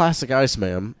 that's classic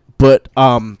Iceman. But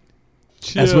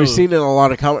as we've seen in a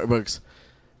lot of comic books,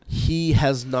 he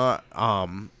has not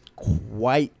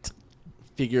quite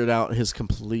figured out his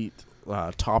complete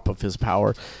top of his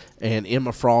power. And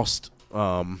Emma Frost,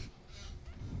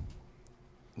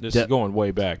 This is going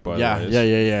way back, by the way.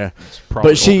 yeah. It's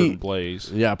probably But she- older than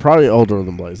Blaze. Yeah, probably older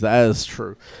than Blaze. That is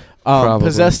true. Probably.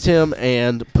 Possessed him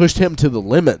and pushed him to the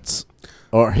limits,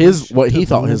 or what he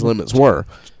thought his limits were.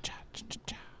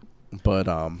 But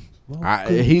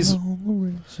he's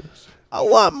a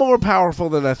lot more powerful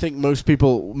than I think most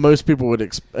people would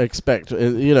expect.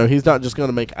 He's not just going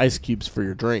to make ice cubes for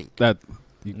your drink. That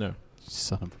No.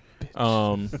 son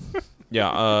of a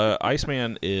bitch.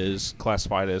 Iceman is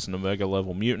classified as an Omega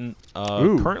level mutant.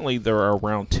 Ooh. Currently, there are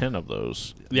around 10 of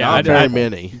those. Yeah, Not very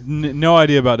many. No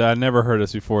idea about that. I never heard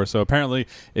this before. So apparently,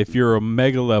 if you're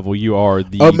Omega level, you are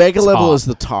the Omega level top. is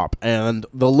the top, and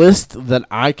the list that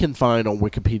I can find on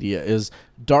Wikipedia is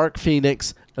Dark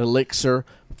Phoenix, Elixir,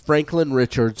 Franklin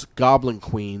Richards, Goblin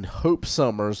Queen, Hope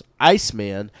Summers,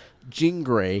 Iceman, Jean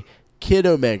Grey, Kid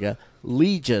Omega,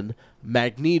 Legion,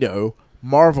 Magneto,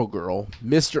 Marvel Girl,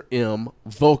 Mr. M,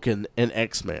 Vulcan, and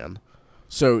X-Man.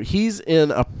 So he's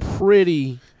in a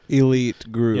pretty...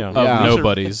 elite group. Yeah, Of Yeah. these are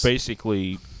nobodies.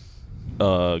 basically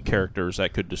characters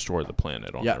that could destroy the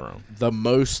planet on their own.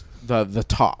 the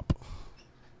top.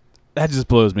 That just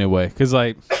blows me away. Because,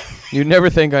 like, You'd never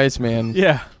think Iceman,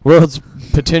 yeah. world's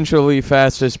potentially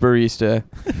fastest barista.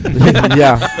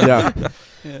 yeah.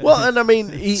 Well, and I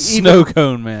mean, Snow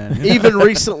cone man. even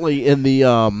recently in the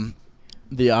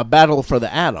Battle for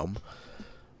the Atom,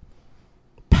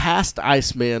 past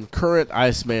Iceman, current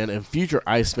Iceman, and future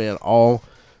Iceman all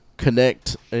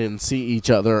connect and see each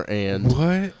other, and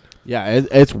What? yeah,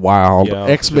 it's wild. Yeah,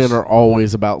 X-Men just- are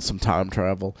always about some time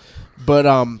travel, but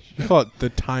I call it the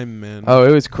Time Men. Oh,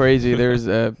 it was crazy. There's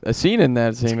a scene in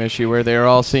that same issue where they're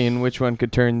all seeing which one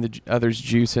could turn the other's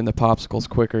juice into popsicles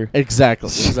quicker. exactly.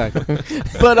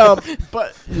 but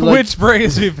like, Which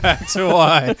brings me back to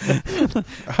why. I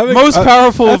think- Most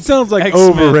powerful That sounds like X-Men,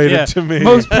 overrated yeah. to me.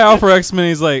 Most powerful X-Men,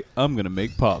 he's like, I'm going to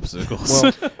make popsicles.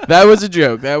 Well, That was a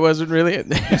joke. That wasn't really it.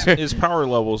 His power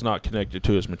level is not connected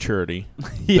to his maturity.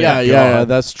 yeah,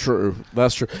 that's true.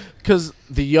 Because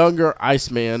the younger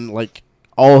Iceman, like,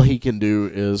 all he can do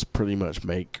is pretty much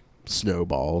make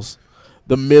snowballs.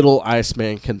 The middle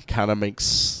Iceman can kind of make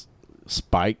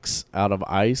spikes out of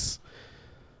ice.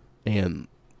 And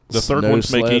The third snow one's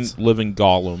sleds. making living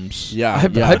golems. Yeah,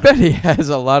 I bet he has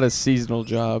a lot of seasonal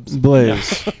jobs.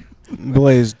 Blaze.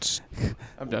 Blaze, just-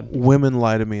 I'm done. women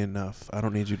lie to me enough. I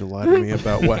don't need you to lie to me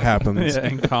about what happens yeah,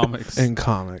 in comics. in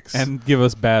comics. And give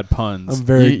us bad puns. I'm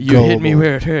very You hit me gullible.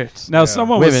 where it hurts. Now, Yeah.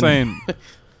 someone was Women. saying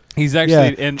he's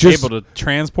actually Yeah, just- able to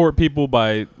transport people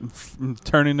by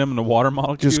turning them into water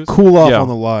molecules. Just cool off Yeah. on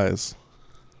the lies.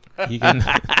 He can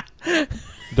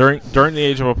during the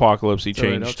Age of Apocalypse, he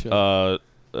Sorry, changed don't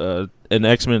an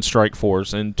X-Men strike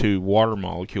force into water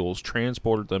molecules,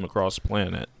 transported them across the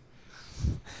planet.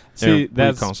 See, and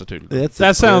that's reconstituted them.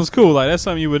 that sounds cool. Like that's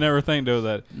something you would never think, though.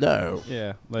 That No.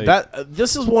 yeah, like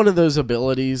This is one of those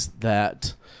abilities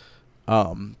that,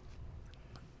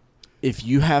 if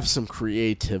you have some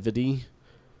creativity,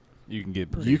 you can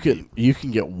get pretty you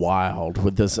can get wild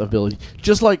with this ability.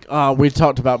 Just like we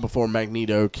talked about before,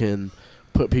 Magneto can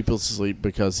put people to sleep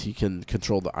because he can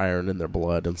control the iron in their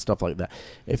blood and stuff like that.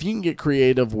 If you can get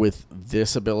creative with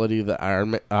this ability that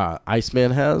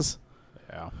Iceman has,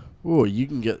 Yeah. ooh, you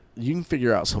can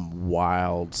figure out some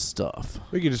wild stuff.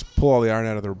 We could just pull all the iron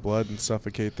out of their blood and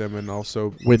suffocate them, and also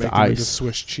With make them into ice.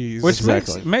 Swiss cheese. Which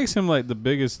Exactly. makes him like the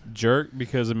biggest jerk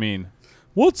because I mean,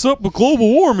 what's up with global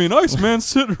warming? Iceman's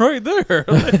sitting right there.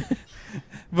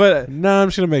 But No, I'm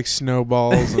just gonna make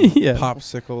snowballs and Yeah.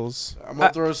 popsicles. I'm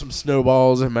gonna throw some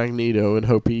snowballs at Magneto and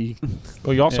hope he.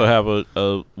 Well, you also Yeah. have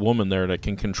a woman there that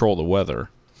can control the weather.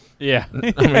 yeah,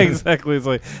 exactly. It's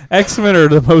like X-Men are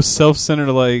the most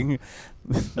self-centered. Like,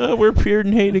 We're feared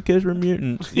and hated because we're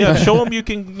mutants. Yeah, show them you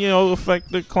can,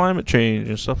 affect the climate change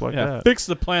and stuff like that. fix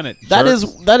the planet. That jerks.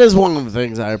 is one of the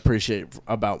things I appreciate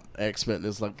about X-Men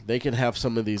is like they can have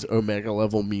some of these Omega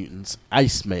level mutants,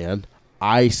 Iceman,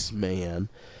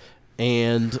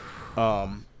 and I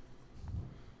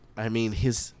mean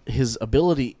his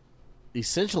ability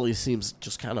essentially seems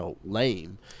just kind of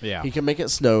lame. Yeah. He can make it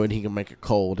snow and he can make it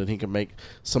cold and he can make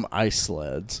some ice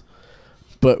sleds.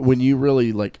 But when you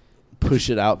really like push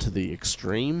it out to the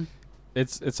extreme,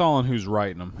 It's all on who's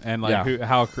writing them and like Yeah.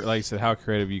 how like you said, how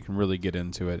creative you can really get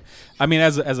into it. I mean,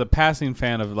 as a passing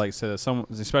fan of like say some,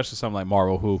 especially something like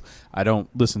Marvel, who I don't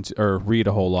listen to or read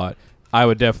a whole lot, I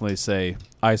would definitely say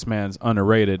Iceman's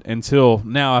underrated until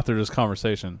now after this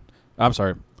conversation. I'm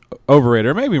sorry, overrated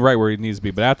or maybe right where he needs to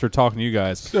be. But after talking to you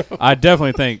guys, I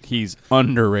definitely think he's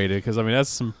underrated because I mean that's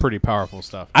some pretty powerful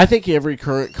stuff. I think every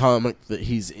current comic that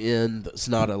he's in that's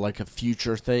not like a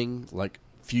future thing, like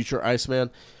future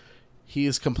Iceman, he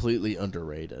is completely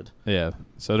underrated. Yeah,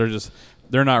 so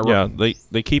they're not. Yeah,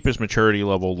 they keep his maturity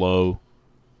level low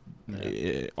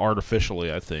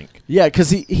artificially, I think. Yeah, because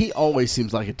he always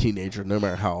seems like a teenager no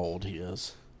matter how old he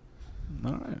is.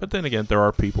 All right. But then again, there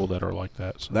are people that are like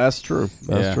that. So. That's true.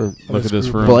 That's Yeah. true. Look at this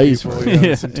group room. of Blaze. people, yeah,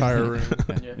 this entire room.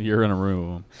 You're in a room with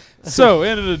him. So,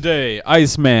 end of the day,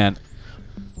 Iceman.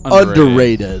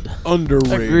 Underrated.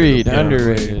 Underrated. Agreed. Yeah.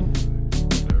 Underrated.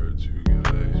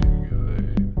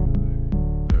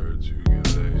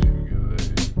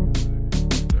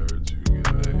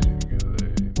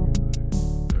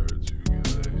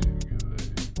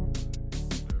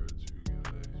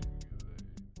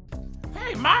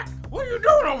 Hey, Mike, what are you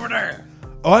doing over there?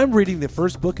 Oh, I'm reading the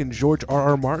first book in George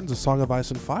R.R. Martin's A Song of Ice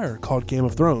and Fire called Game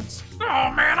of Thrones.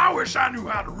 Oh, man, I wish I knew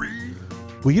how to read.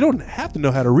 Well, you don't have to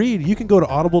know how to read. You can go to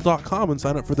audible.com and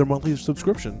sign up for their monthly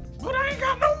subscription. But I ain't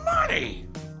got no money.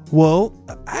 Well,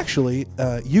 actually,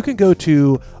 you can go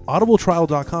to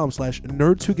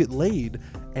audibletrial.com/nerdswhogetlaid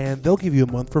and they'll give you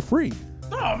a month for free.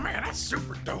 Oh, man, that's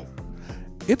super dope.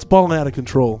 It's balling out of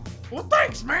control. Well,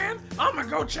 thanks, man. I'm going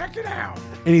to go check it out.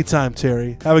 Anytime,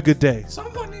 Terry. Have a good day.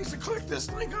 Someone needs to click this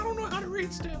link. I don't know how to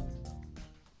read still.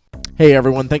 Hey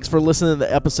everyone, thanks for listening to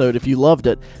the episode. If you loved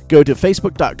it, go to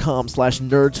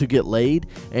facebook.com/nerdswhogetlaid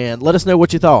and let us know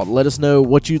what you thought. Let us know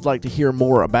what you'd like to hear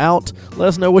more about. Let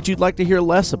us know what you'd like to hear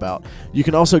less about. You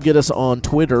can also get us on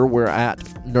Twitter. We're at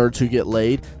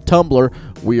nerdswhogetlaid.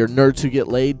 Tumblr, we are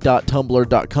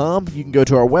nerdswhogetlaid.tumblr.com. You can go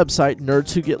to our website,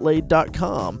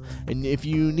 nerdswhogetlaid.com. And if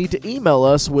you need to email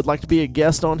us, would like to be a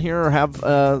guest on here or have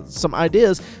some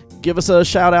ideas, give us a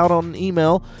shout out on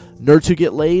email,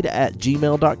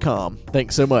 nerdswhogetlaid@gmail.com.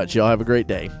 Thanks so much. Y'all have a great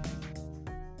day.